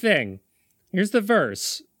here's the thing. Here's the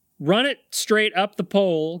verse. Run it straight up the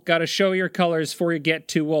pole. Gotta show your colors before you get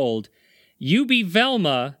too old. You be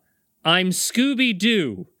Velma. I'm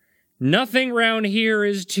Scooby-Doo. Nothing round here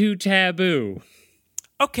is too taboo.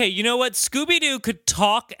 Okay, you know what? Scooby-Doo could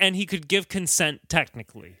talk and he could give consent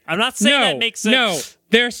technically. I'm not saying that makes it... No,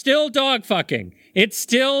 they're still dog fucking. It's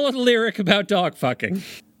still a lyric about dog fucking.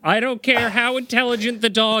 I don't care how intelligent the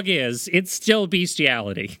dog is, it's still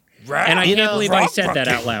bestiality. And I can't believe I said that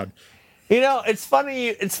out loud. You know, it's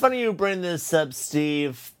funny you bring this up,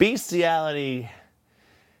 Steve. Bestiality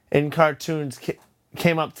in cartoons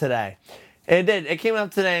came up today. It did. It came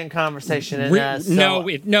up today in conversation. And, no,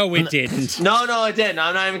 it didn't. No, it didn't.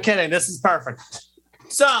 I'm not even kidding. This is perfect.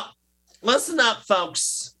 So, listen up,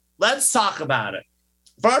 folks. Let's talk about it.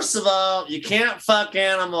 First of all, you can't fuck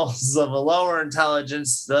animals of a lower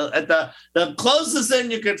intelligence. The closest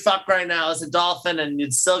thing you could fuck right now is a dolphin, and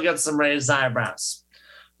you'd still get some raised eyebrows.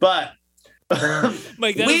 But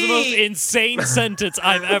Mike, that is the most insane sentence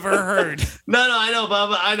I've ever heard. No, I know,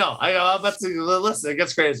 Bubba. I know. I'm about to listen. It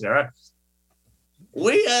gets crazy, all right?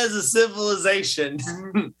 We as a civilization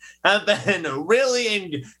have been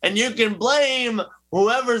really, and you can blame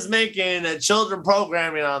whoever's making children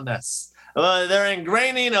programming on this. They're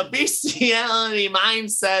ingraining a bestiality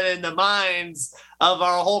mindset in the minds of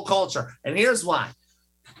our whole culture. And here's why.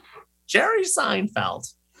 Jerry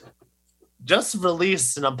Seinfeld just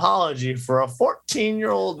released an apology for a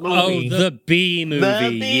 14-year-old movie. Oh, the Bee movie.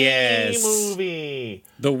 The Bee yes. movie.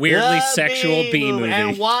 The weirdly sexual Bee movie.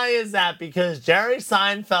 And why is that? Because Jerry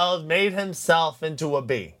Seinfeld made himself into a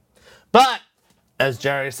bee. But as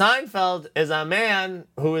Jerry Seinfeld is a man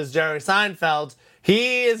who is Jerry Seinfeld,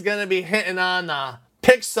 he is going to be hitting on the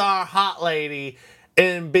Pixar hot lady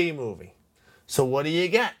in Bee movie. So what do you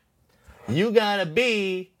get? You got a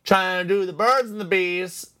bee trying to do the birds and the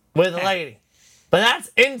bees with a lady. But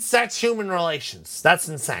that's insect-human relations. That's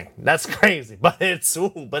insane. That's crazy. But it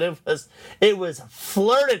was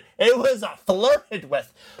flirted. It was flirted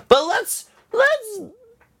with. But let's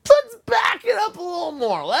back it up a little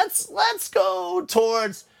more. Let's go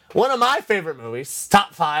towards one of my favorite movies,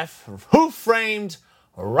 top 5. Who Framed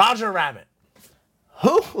Roger Rabbit?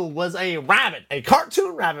 Who was a rabbit, a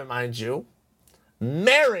cartoon rabbit, mind you,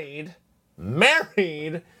 married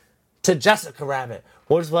to Jessica Rabbit,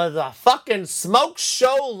 which was a fucking smoke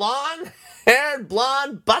show, long-haired,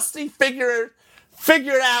 blonde, busty figured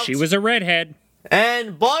out. She was a redhead.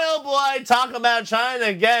 And boy, oh boy, talk about trying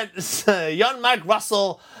to get young Mike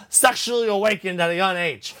Russell sexually awakened at a young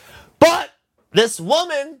age. But this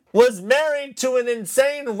woman was married to an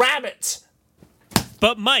insane rabbit.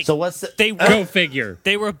 But Mike, so what's the, Go figure.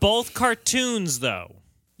 They were both cartoons, though.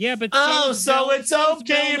 Yeah, but so it's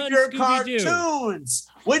okay Velma if you're and Scooby-Doo. cartoons.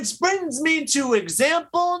 Which brings me to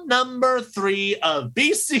example number 3 of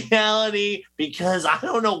bestiality, because I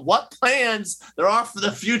don't know what plans there are for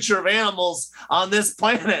the future of animals on this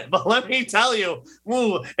planet. But let me tell you,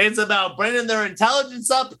 it's about bringing their intelligence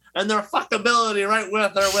up and their fuckability right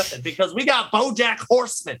with it. Because we got BoJack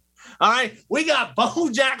Horseman. All right, we got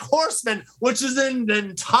BoJack Horseman, which is an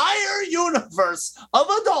entire universe of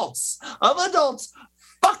adults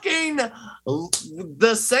fucking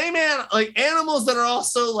the same animals that are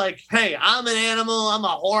also like, hey, I'm an animal, I'm a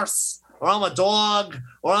horse, or I'm a dog,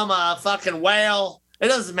 or I'm a fucking whale. It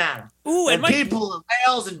doesn't matter. Ooh, and people and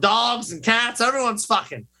whales and dogs and cats, everyone's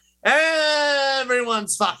fucking.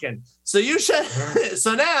 Everyone's fucking. So you should.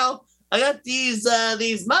 So now I got these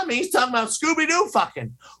mummies talking about Scooby-Doo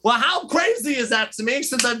fucking. Well, how crazy is that to me,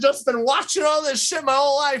 since I've just been watching all this shit my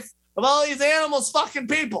whole life of all these animals fucking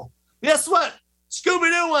people? Guess what?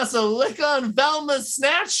 Scooby-Doo wants to lick on Velma's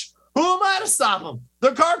snatch. Who am I to stop him?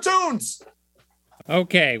 They're cartoons.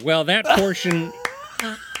 Okay, well, that portion...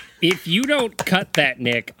 If you don't cut that,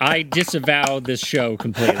 Nick, I disavow this show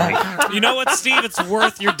completely. You know what, Steve? It's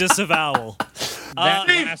worth your disavowal. That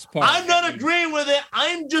Steve, last part. I'm not agreeing with it.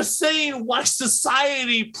 I'm just saying what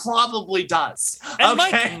society probably does. And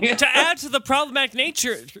okay? Mike, to add to the problematic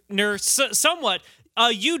nature, somewhat,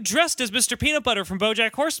 you dressed as Mr. Peanut Butter from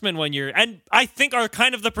BoJack Horseman one year, and I think are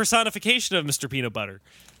kind of the personification of Mr. Peanut Butter.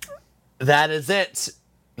 That is it.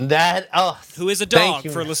 Who is a dog,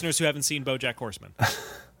 for listeners who haven't seen BoJack Horseman.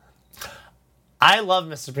 I love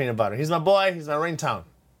Mr. Peanut Butter. He's my boy. He's my ringtone.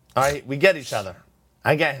 All right, we get each other.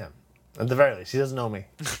 I get him. At the very least, he doesn't know me.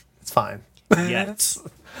 It's fine. Yet.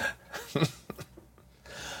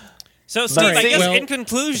 So, Steve, I guess in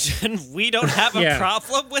conclusion, we don't have a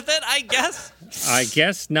problem with it, I guess? I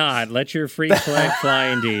guess not. Let your freak flag fly,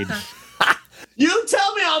 indeed. You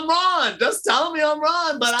tell me I'm wrong. Just tell me I'm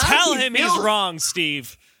wrong. But tell him he's wrong,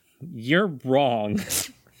 Steve. You're wrong.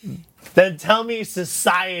 Then tell me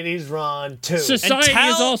society's wrong, too. Society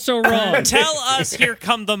is also wrong. Tell us Here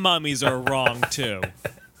Come the Mummies are wrong, too.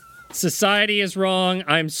 Society is wrong.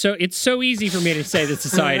 It's so easy for me to say that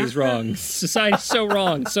society's wrong. Society's so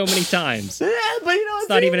wrong so many times. Yeah, but it's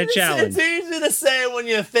not even a challenge. It's easy to say when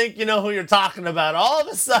you think you know who you're talking about. All of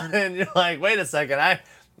a sudden, you're like, wait a second, I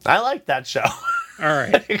like that show. All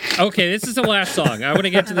right. Okay, this is the last song. I want to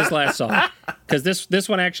get to this last song because this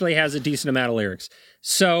one actually has a decent amount of lyrics.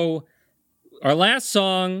 So our last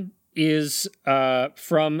song is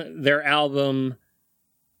from their album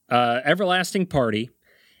Everlasting Party,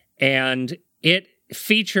 and it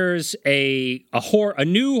features a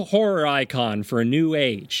new horror icon for a new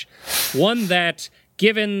age, one that,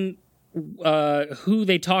 given who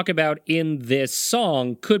they talk about in this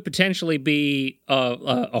song, could potentially be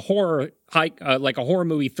a horror like a horror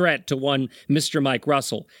movie threat to one Mr. Mike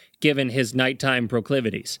Russell, given his nighttime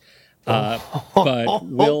proclivities. But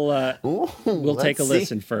we'll take a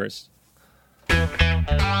listen first.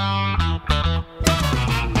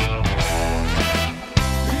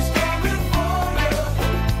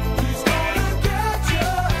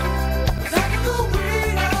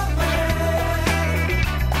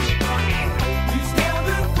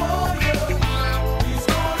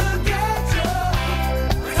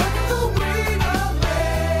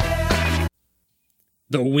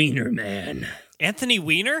 The Wiener Man. Anthony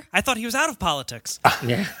Weiner? I thought he was out of politics.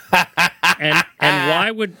 Yeah. And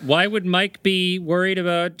why would Mike be worried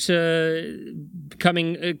about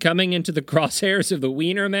coming into the crosshairs of the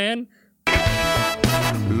Wiener Man?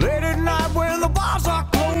 Late at night when the bars are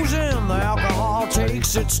closing, the alcohol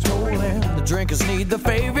takes its toll and the drinkers need the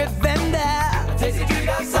favorite vendor. Tasty treat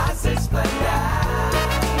of sausage splendor.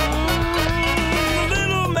 The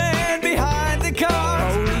little man behind the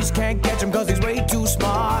car, police can't catch him cause he's way too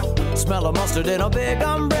smart. Smell of mustard in a big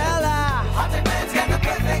umbrella. Hot dog man's got the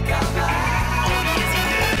perfect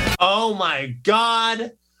color. Oh my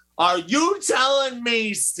God. Are you telling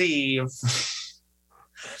me, Steve,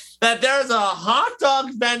 that there's a hot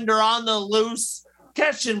dog vendor on the loose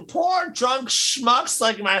catching poor drunk schmucks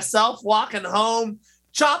like myself walking home,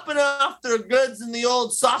 chopping off their goods in the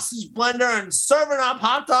old sausage blender and serving up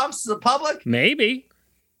hot dogs to the public? Maybe.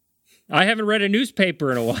 I haven't read a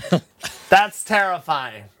newspaper in a while. That's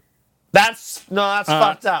terrifying. That's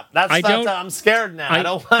fucked up. That's fucked up. I'm scared now. I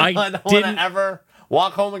don't want to ever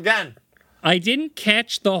walk home again. I didn't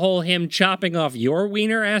catch the whole him chopping off your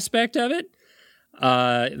wiener aspect of it.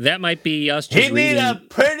 That might be us just He'd need a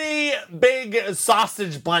pretty big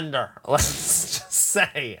sausage blender, let's just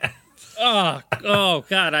say. Oh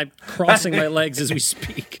God, I'm crossing my legs as we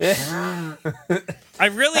speak. I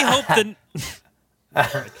really hope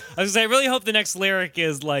I really hope the next lyric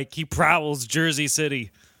is like, he prowls Jersey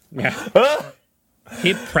City. Yeah.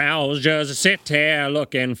 He prowls Jersey City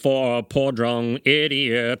looking for a poor drunk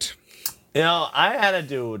idiot. You know, I had a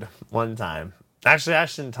dude one time. Actually, I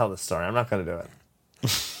shouldn't tell this story. I'm not going to do it.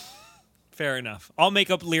 Fair enough. I'll make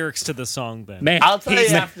up lyrics to the song then. Man, I'll tell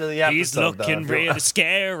you after the episode. He's looking really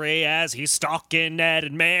scary as he's stalking Ned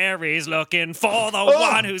and Mary's looking for the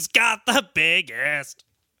one who's got the biggest.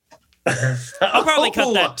 I'll probably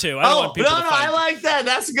cut that too. I don't want people to find I like that.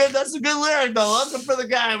 That's good. That's a good lyric though. Looking for the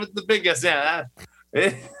guy with the biggest. Yeah.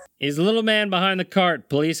 He's a little man behind the cart.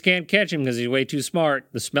 Police can't catch him because he's way too smart.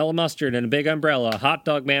 The smell of mustard and a big umbrella. Hot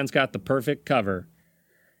dog man's got the perfect cover.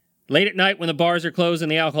 Late at night when the bars are closed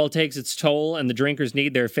and the alcohol takes its toll and the drinkers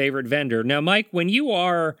need their favorite vendor. Now, Mike, when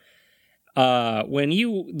the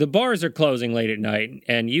bars are closing late at night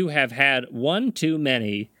and you have had one too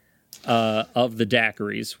many of the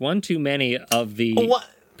daiquiris, one too many of the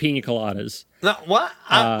pina coladas. No, what?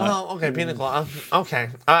 Okay, pina colada. Okay.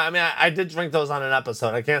 I did drink those on an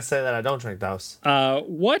episode. I can't say that I don't drink those.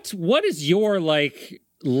 What is your, like,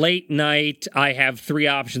 late night, I have 3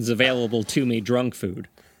 options available to me drunk food?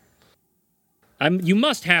 You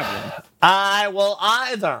must have one. I will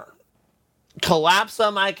either collapse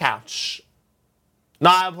on my couch. No,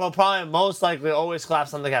 I will probably most likely always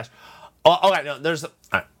collapse on the couch. Oh, okay, no, there's...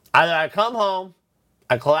 Either I come home,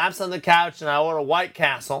 I collapse on the couch, and I order White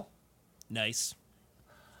Castle. Nice.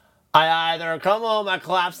 I either come home, I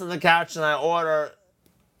collapse on the couch, and I order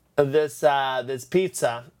this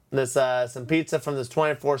pizza, some pizza from this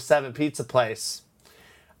 24/7 pizza place.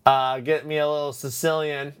 Get me a little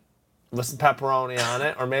Sicilian with some pepperoni on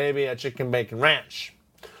it, or maybe a chicken bacon ranch.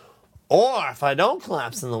 Or if I don't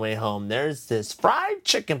collapse on the way home, there's this fried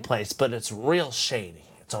chicken place, but it's real shady.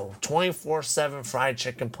 It's a 24/7 fried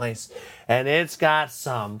chicken place, and it's got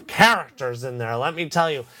some characters in there, let me tell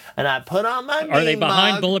you. And I put on my Are they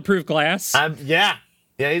behind mug. Bulletproof Glass? Yeah,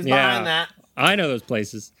 he's behind that. I know those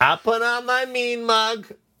places. I put on my mean mug.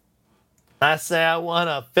 I say I want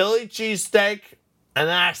a Philly cheesesteak, and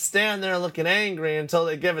then I stand there looking angry until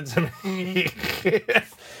they give it to me.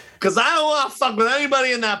 Because I don't want to fuck with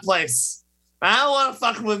anybody in that place. I don't want to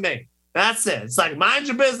fuck with me. That's it. It's like, mind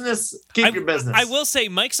your business, keep your business. I will say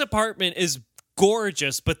Mike's apartment is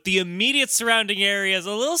gorgeous, but the immediate surrounding area is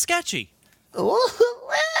a little sketchy. A little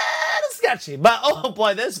sketchy. But, oh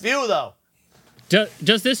boy, this view, though.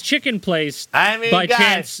 Does this chicken place, I mean, by guys,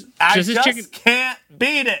 chance, I does this just chicken... can't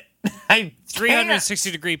beat it. I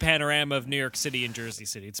 360-degree panorama of New York City and Jersey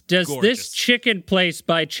City. It's Does gorgeous. this chicken place,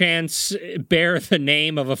 by chance, bear the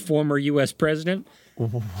name of a former U.S. president?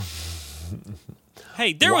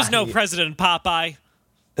 Hey, there was no President Popeye.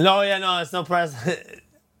 No, it's no president.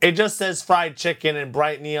 It just says fried chicken and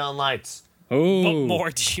bright neon lights. Oh, What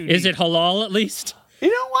more do you need? is it halal at least?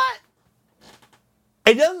 You know what?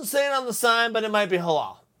 It doesn't say it on the sign, but it might be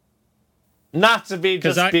halal. Not to be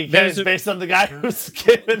just because based on the guy who's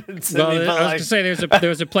giving it to me. But I was going to say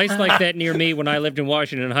there's a place like that near me when I lived in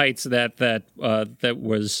Washington Heights that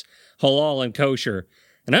was halal and kosher,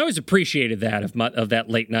 and I always appreciated that of that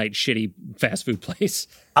late night shitty fast food place.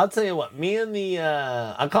 I'll tell you what, me and the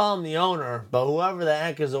I call him the owner, but whoever the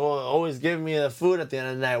heck is always giving me the food at the end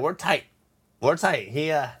of the night, we're tight. We're tight. He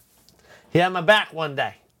had my back one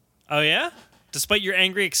day. Oh, yeah? Despite your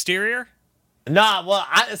angry exterior? Nah, well,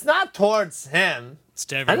 it's not towards him. It's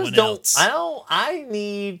to everyone else. I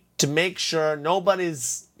need to make sure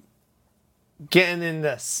nobody's getting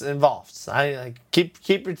involved. I like keep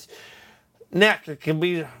it. Nick, it can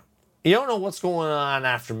be. You don't know what's going on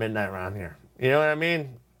after midnight around here. You know what I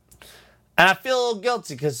mean? And I feel a little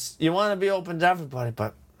guilty because you want to be open to everybody,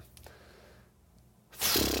 but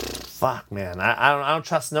fuck, man, I don't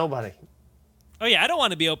trust nobody. Oh, yeah, I don't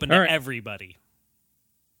want to be open to everybody.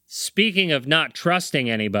 Speaking of not trusting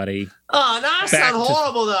anybody. Oh, now I sound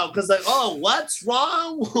horrible, though, because like, oh, what's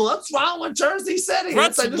wrong? What's wrong with Jersey City?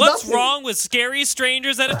 What's wrong with scary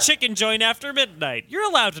strangers at a chicken joint after midnight? You're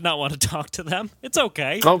allowed to not want to talk to them. It's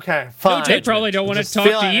okay. Okay, fine. They probably don't want to talk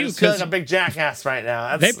to you because like a big jackass right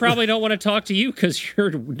now. They probably don't want to talk to you because you're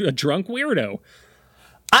a drunk weirdo.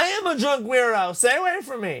 I am a drunk weirdo. Stay away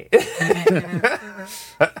from me.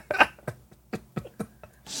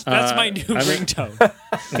 That's my new ringtone.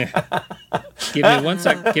 Give me 1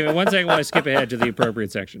 sec. Give me 1 second while I skip ahead to the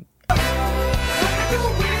appropriate section.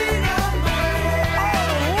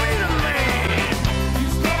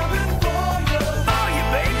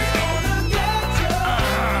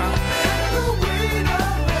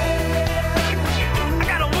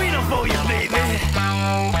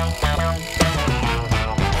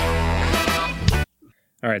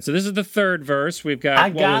 All right, so this is the third verse. We've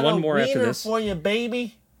got one more after this. For you,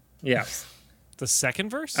 baby. Yeah. The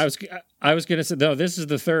second verse? I was going to say, no, this is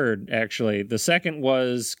the third, actually. The second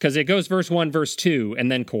was, because it goes verse 1, verse 2,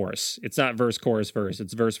 and then chorus. It's not verse, chorus, verse.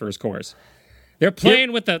 It's verse, verse, chorus. They're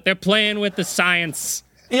playing with the science.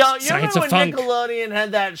 Yo, you science remember when funk. Nickelodeon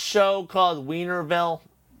had that show called Wienerville?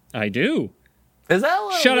 I do. Is that a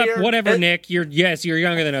little Shut weird? up, whatever, Nick. You're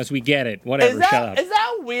younger than us. We get it. Whatever, shut up. Is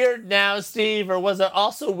that weird now, Steve, or was it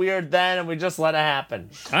also weird then and we just let it happen?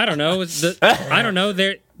 I don't know. I don't know.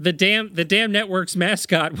 The damn network's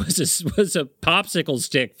mascot was a popsicle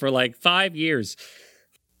stick for like 5 years.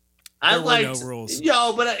 I There were liked, no rules.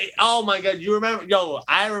 Yo, but oh my God, you remember? Yo,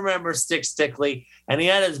 I remember Stickley, and he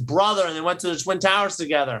had his brother, and they went to the Twin Towers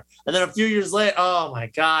together. And then a few years later, oh my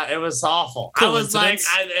God, it was awful. I was like,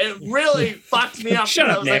 it really fucked me up. Shut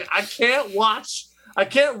up, I was Nick. like, I can't rewatch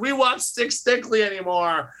Stickley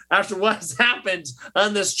anymore after what's happened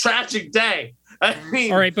on this tragic day. I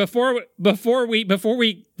mean, All right, before we get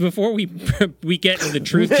into the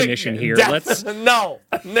Truth Commission here, let's. No,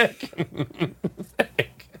 Nick.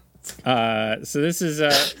 So this is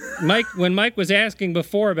Mike. When Mike was asking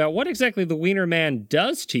before about what exactly the Wiener Man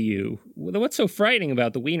does to you, what's so frightening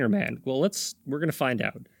about the Wiener Man? Well, we're gonna find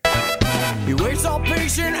out. He waits all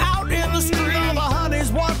patient out in the street. All the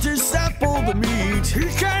honeys want to sample the meat. He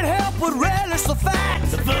can't help but relish the fact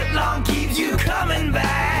the footlong keeps you coming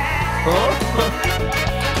back.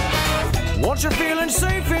 Once you're feeling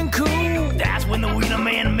safe and cool, that's when the Wiener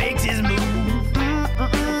Man makes his move.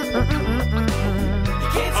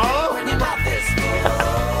 When your mouth is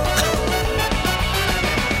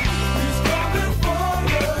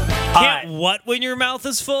Can't what when your mouth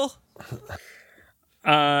is full?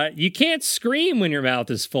 You can't scream when your mouth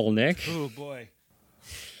is full, Nick. Oh, boy.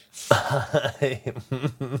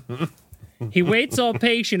 He waits all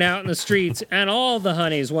patient out in the streets, and all the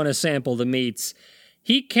honeys want to sample the meats.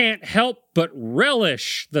 He can't help but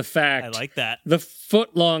relish the fact I like that. the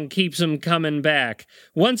footlong keeps him coming back.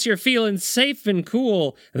 Once you're feeling safe and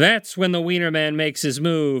cool, that's when the Wiener Man makes his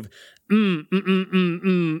move. You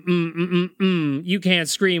can't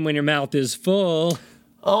scream when your mouth is full.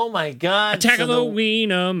 Oh my God! Attack So of the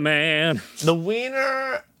Wiener Man. The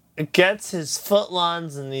wiener gets his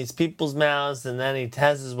footlongs in these people's mouths, and then he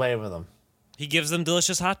has his way with them. He gives them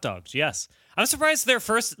delicious hot dogs. Yes, I'm surprised their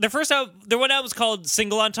one album was called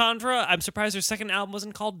Single Entendre. I'm surprised their second album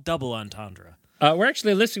wasn't called Double Entendre. We're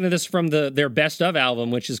actually listening to this from their best of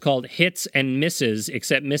album, which is called Hits and Misses,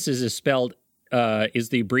 except Misses is spelled is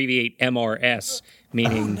the abbreviate MRS,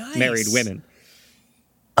 meaning nice. married women.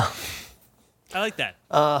 I like that.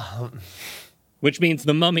 Which means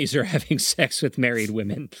the Mummies are having sex with married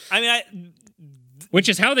women. I mean, Which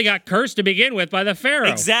is how they got cursed to begin with by the Pharaoh.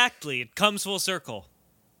 exactly. It comes full circle.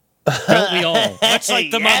 Don't we all? Much like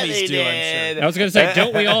the Yeah, Mummies they do, I'm did. sure. I was going to say,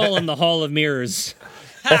 don't we all in the Hall of Mirrors?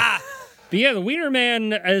 But yeah, the Wiener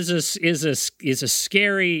Man is a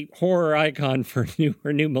scary horror icon for new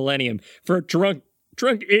millennium for drunk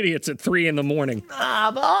idiots at 3 a.m. But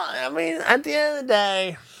I mean, at the end of the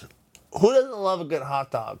day, who doesn't love a good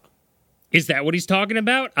hot dog? Is that what he's talking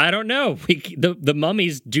about? I don't know. The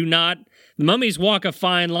Mummies do not. The Mummies walk a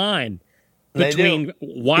fine line They between do.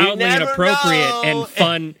 wildly You never inappropriate know.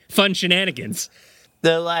 and fun shenanigans,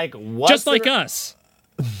 They're like, what's just like us.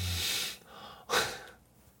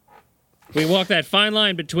 We walk that fine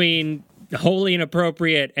line between wholly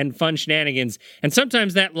inappropriate and fun shenanigans, and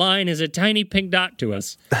sometimes that line is a tiny pink dot to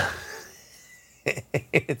us.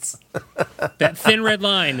 It's That thin red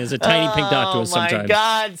line is a tiny pink dot to us oh my sometimes.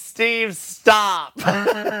 God, Steve, stop!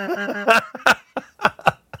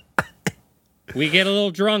 We get a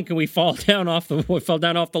little drunk and we fall down off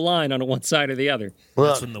the line on one side or the other.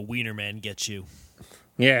 That's when the Wiener Man gets you.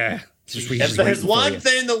 Yeah. If there's one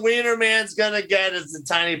thing the Wiener Man's gonna get is the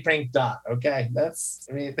tiny pink dot. Okay,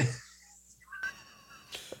 I mean,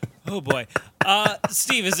 Oh boy,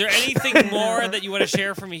 Steve, is there anything more that you want to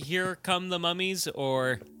share from Here Come the Mummies,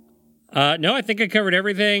 or? No, I think I covered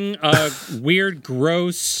everything. Weird,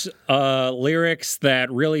 gross lyrics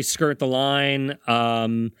that really skirt the line.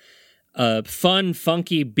 Fun,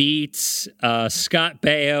 funky beats. Scott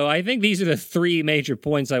Baio. I think these are the 3 major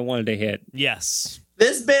points I wanted to hit. Yes.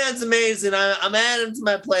 this band's amazing. I'm adding them to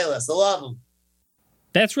my playlist. I love them.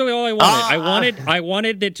 That's really all I wanted. I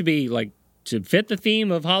wanted it to be like to fit the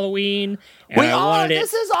theme of Halloween. And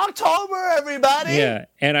This is October, everybody. Yeah,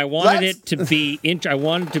 and I wanted it to be. I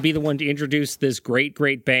wanted to be the one to introduce this great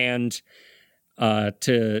band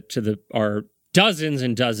to our dozens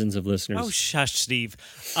and dozens of listeners. Oh, shush, Steve.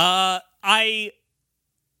 A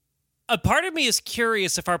part of me is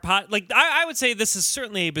curious if our I would say this is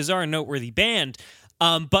certainly a bizarre and noteworthy band,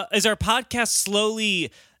 but is our podcast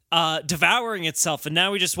slowly devouring itself, and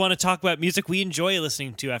now we just want to talk about music we enjoy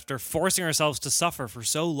listening to after forcing ourselves to suffer for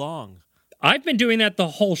so long? I've been doing that the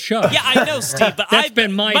whole show. Yeah, I know, Steve, but That's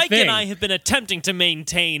been my Mike thing. and I have been attempting to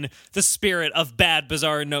maintain the spirit of bad,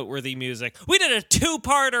 bizarre, and noteworthy music. We did a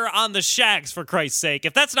 2-parter on the Shags, for Christ's sake.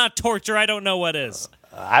 If that's not torture, I don't know what is.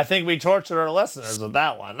 I think we tortured our listeners with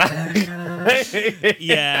that one.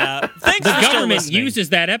 Yeah. Thanks The for still government listening. uses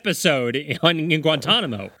that episode in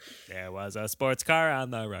Guantanamo. There was a sports car on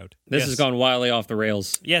the road. This has gone wildly off the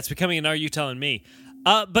rails. Yeah, it's becoming an Are You Telling Me?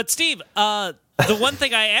 But Steve, the one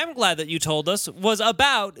thing I am glad that you told us was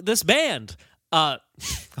about this band. Oh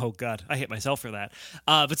God, I hate myself for that.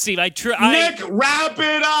 But Steve, Nick, wrap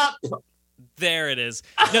it up. There it is.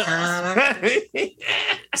 No,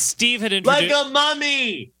 Steve had introduced. Like a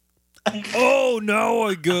mummy. Oh, now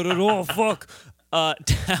I get it. Oh, fuck.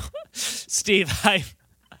 Steve,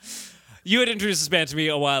 you had introduced this band to me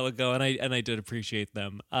a while ago, and I did appreciate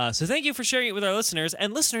them. So thank you for sharing it with our listeners.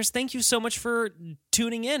 And listeners, thank you so much for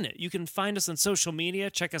tuning in. You can find us on social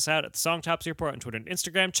media. Check us out at the Songtops Report on Twitter and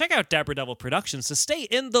Instagram. Check out Dapper Devil Productions to stay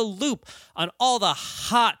in the loop on all the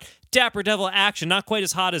hot Dapper Devil action. Not quite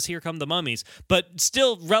as hot as Here Come the Mummies, but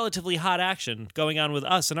still relatively hot action going on with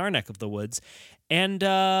us in our neck of the woods. And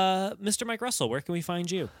Mr. Mike Russell, where can we find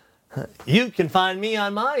you? You can find me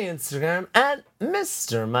on my Instagram at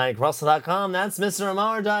MrMikeRussell.com. That's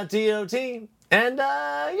MrAmar.dot. And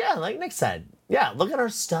yeah, like Nick said, yeah, look at our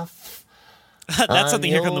stuff. That's something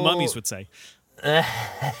Here Come the Mummies would say.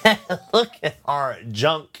 Look at our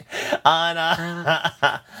junk on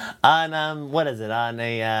what is it on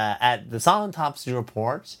a at the Solid Topsy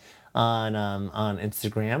Report on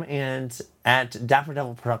Instagram, and at Dapper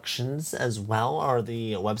Devil Productions as well, or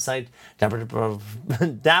the website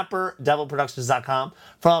dapperdevilproductions.com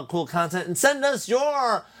for all cool content, and send us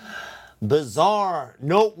your bizarre,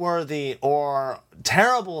 noteworthy, or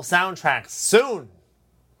terrible soundtracks soon.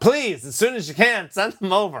 Please, as soon as you can, send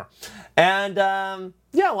them over. And,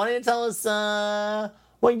 yeah, why don't you tell us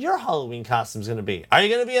what your Halloween costume's going to be? Are you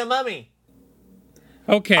going to be a mummy?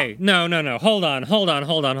 Okay, no. Hold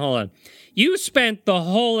on. You spent the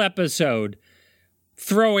whole episode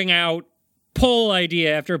throwing out poll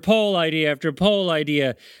idea after poll idea after poll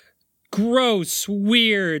idea. Gross,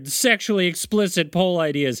 weird, sexually explicit poll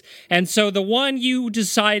ideas. And so the one you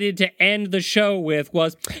decided to end the show with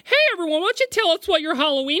was, hey everyone, why don't you tell us what your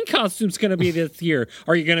Halloween costume's going to be this year?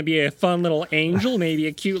 Are you going to be a fun little angel, maybe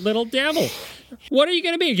a cute little devil? What are you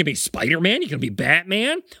going to be? You going to be Spider-Man? You going to be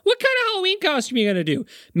Batman? What kind of Halloween costume are you going to do?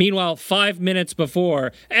 Meanwhile, 5 minutes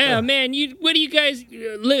before, man, what do you guys,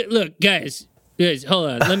 look, guys, hold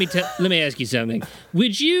on. Let me ask you something.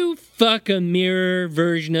 Would you fuck a mirror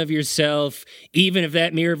version of yourself, even if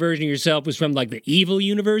that mirror version of yourself was from like the evil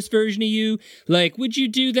universe version of you? Like, would you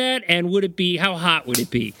do that? And would it be? How hot would it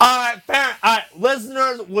be? All right, fair. All right,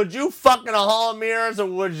 listeners, would you fuck in a hall of mirrors or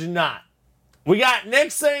would you not? We got Nick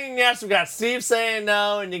saying yes, we got Steve saying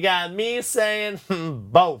no, and you got me saying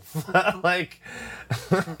both. Like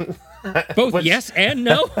both yes and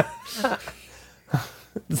no.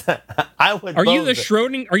 I would. Are you the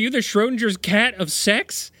Schrodinger's cat of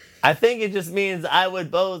sex? I think it just means I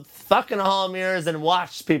would both fuck in a hall of mirrors and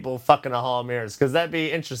watch people fuck in a hall of mirrors, because that'd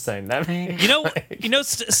be interesting. Steve,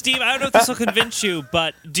 I don't know if this will convince you,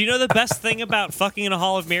 but do you know the best thing about fucking in a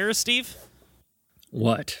hall of mirrors, Steve?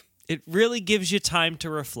 What? It really gives you time to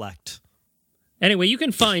reflect. Anyway, you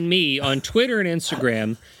can find me on Twitter and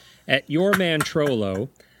Instagram at YourManTrollo.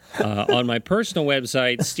 On my personal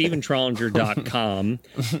website, StephenTrollinger.com.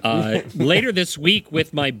 Later this week,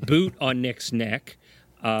 with my boot on Nick's neck.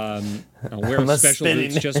 I'll wear special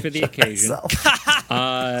boots just for the occasion.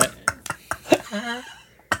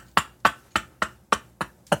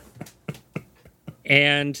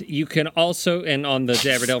 And you can also, and on the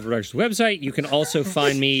Daverdale Productions website, you can also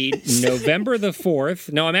find me November the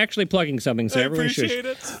 4th. No, I'm actually plugging something, so everyone should. I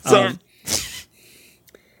appreciate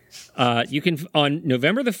it. You can, on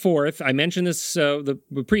November the 4th, I mentioned this the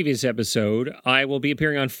previous episode, I will be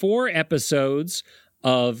appearing on 4 episodes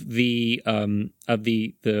of the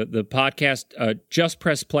podcast Just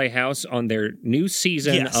Press Playhouse on their new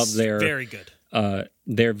season of their very good.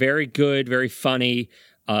 They're very good, very funny,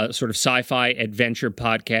 sort of sci-fi adventure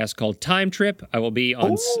podcast called Time Trip. I will be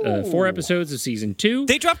on 4 episodes of season 2.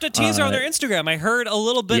 They dropped a teaser on their Instagram. I heard a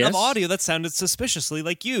little bit of audio that sounded suspiciously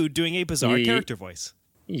like you doing a bizarre character voice.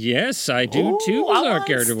 Yes, I do too. Bizarre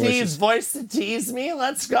character voices. Steve's voice to tease me.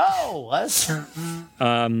 Let's go.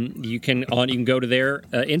 You can go to their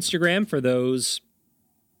Instagram for those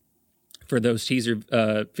teaser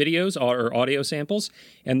videos or audio samples,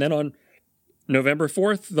 and then on November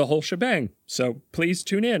 4th, the whole shebang. So please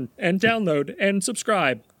tune in and download and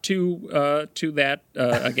subscribe to that.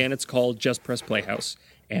 Again, it's called Just Press Playhouse,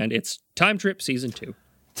 and it's Time Trip Season 2.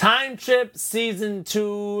 Time Trip Season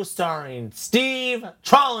 2, starring Steve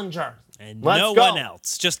Trollinger. And no one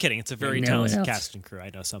else. Just kidding. It's a very talented cast and crew.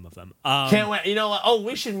 I know some of them. Can't wait. You know what? Oh,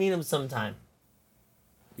 we should meet him sometime.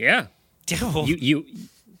 Yeah. Yeah,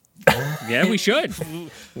 we should.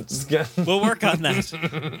 We'll work on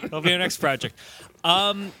that. That'll be our next project.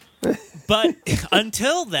 But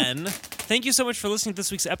until then, thank you so much for listening to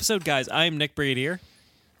this week's episode, guys. I'm Nick Bradier.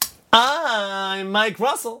 I'm Mike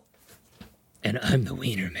Russell. And I'm the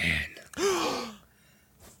Wiener Man.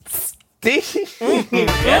 Steve. And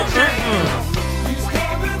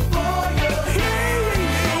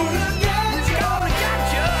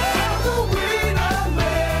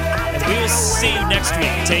we will see you next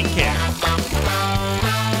week. Take care.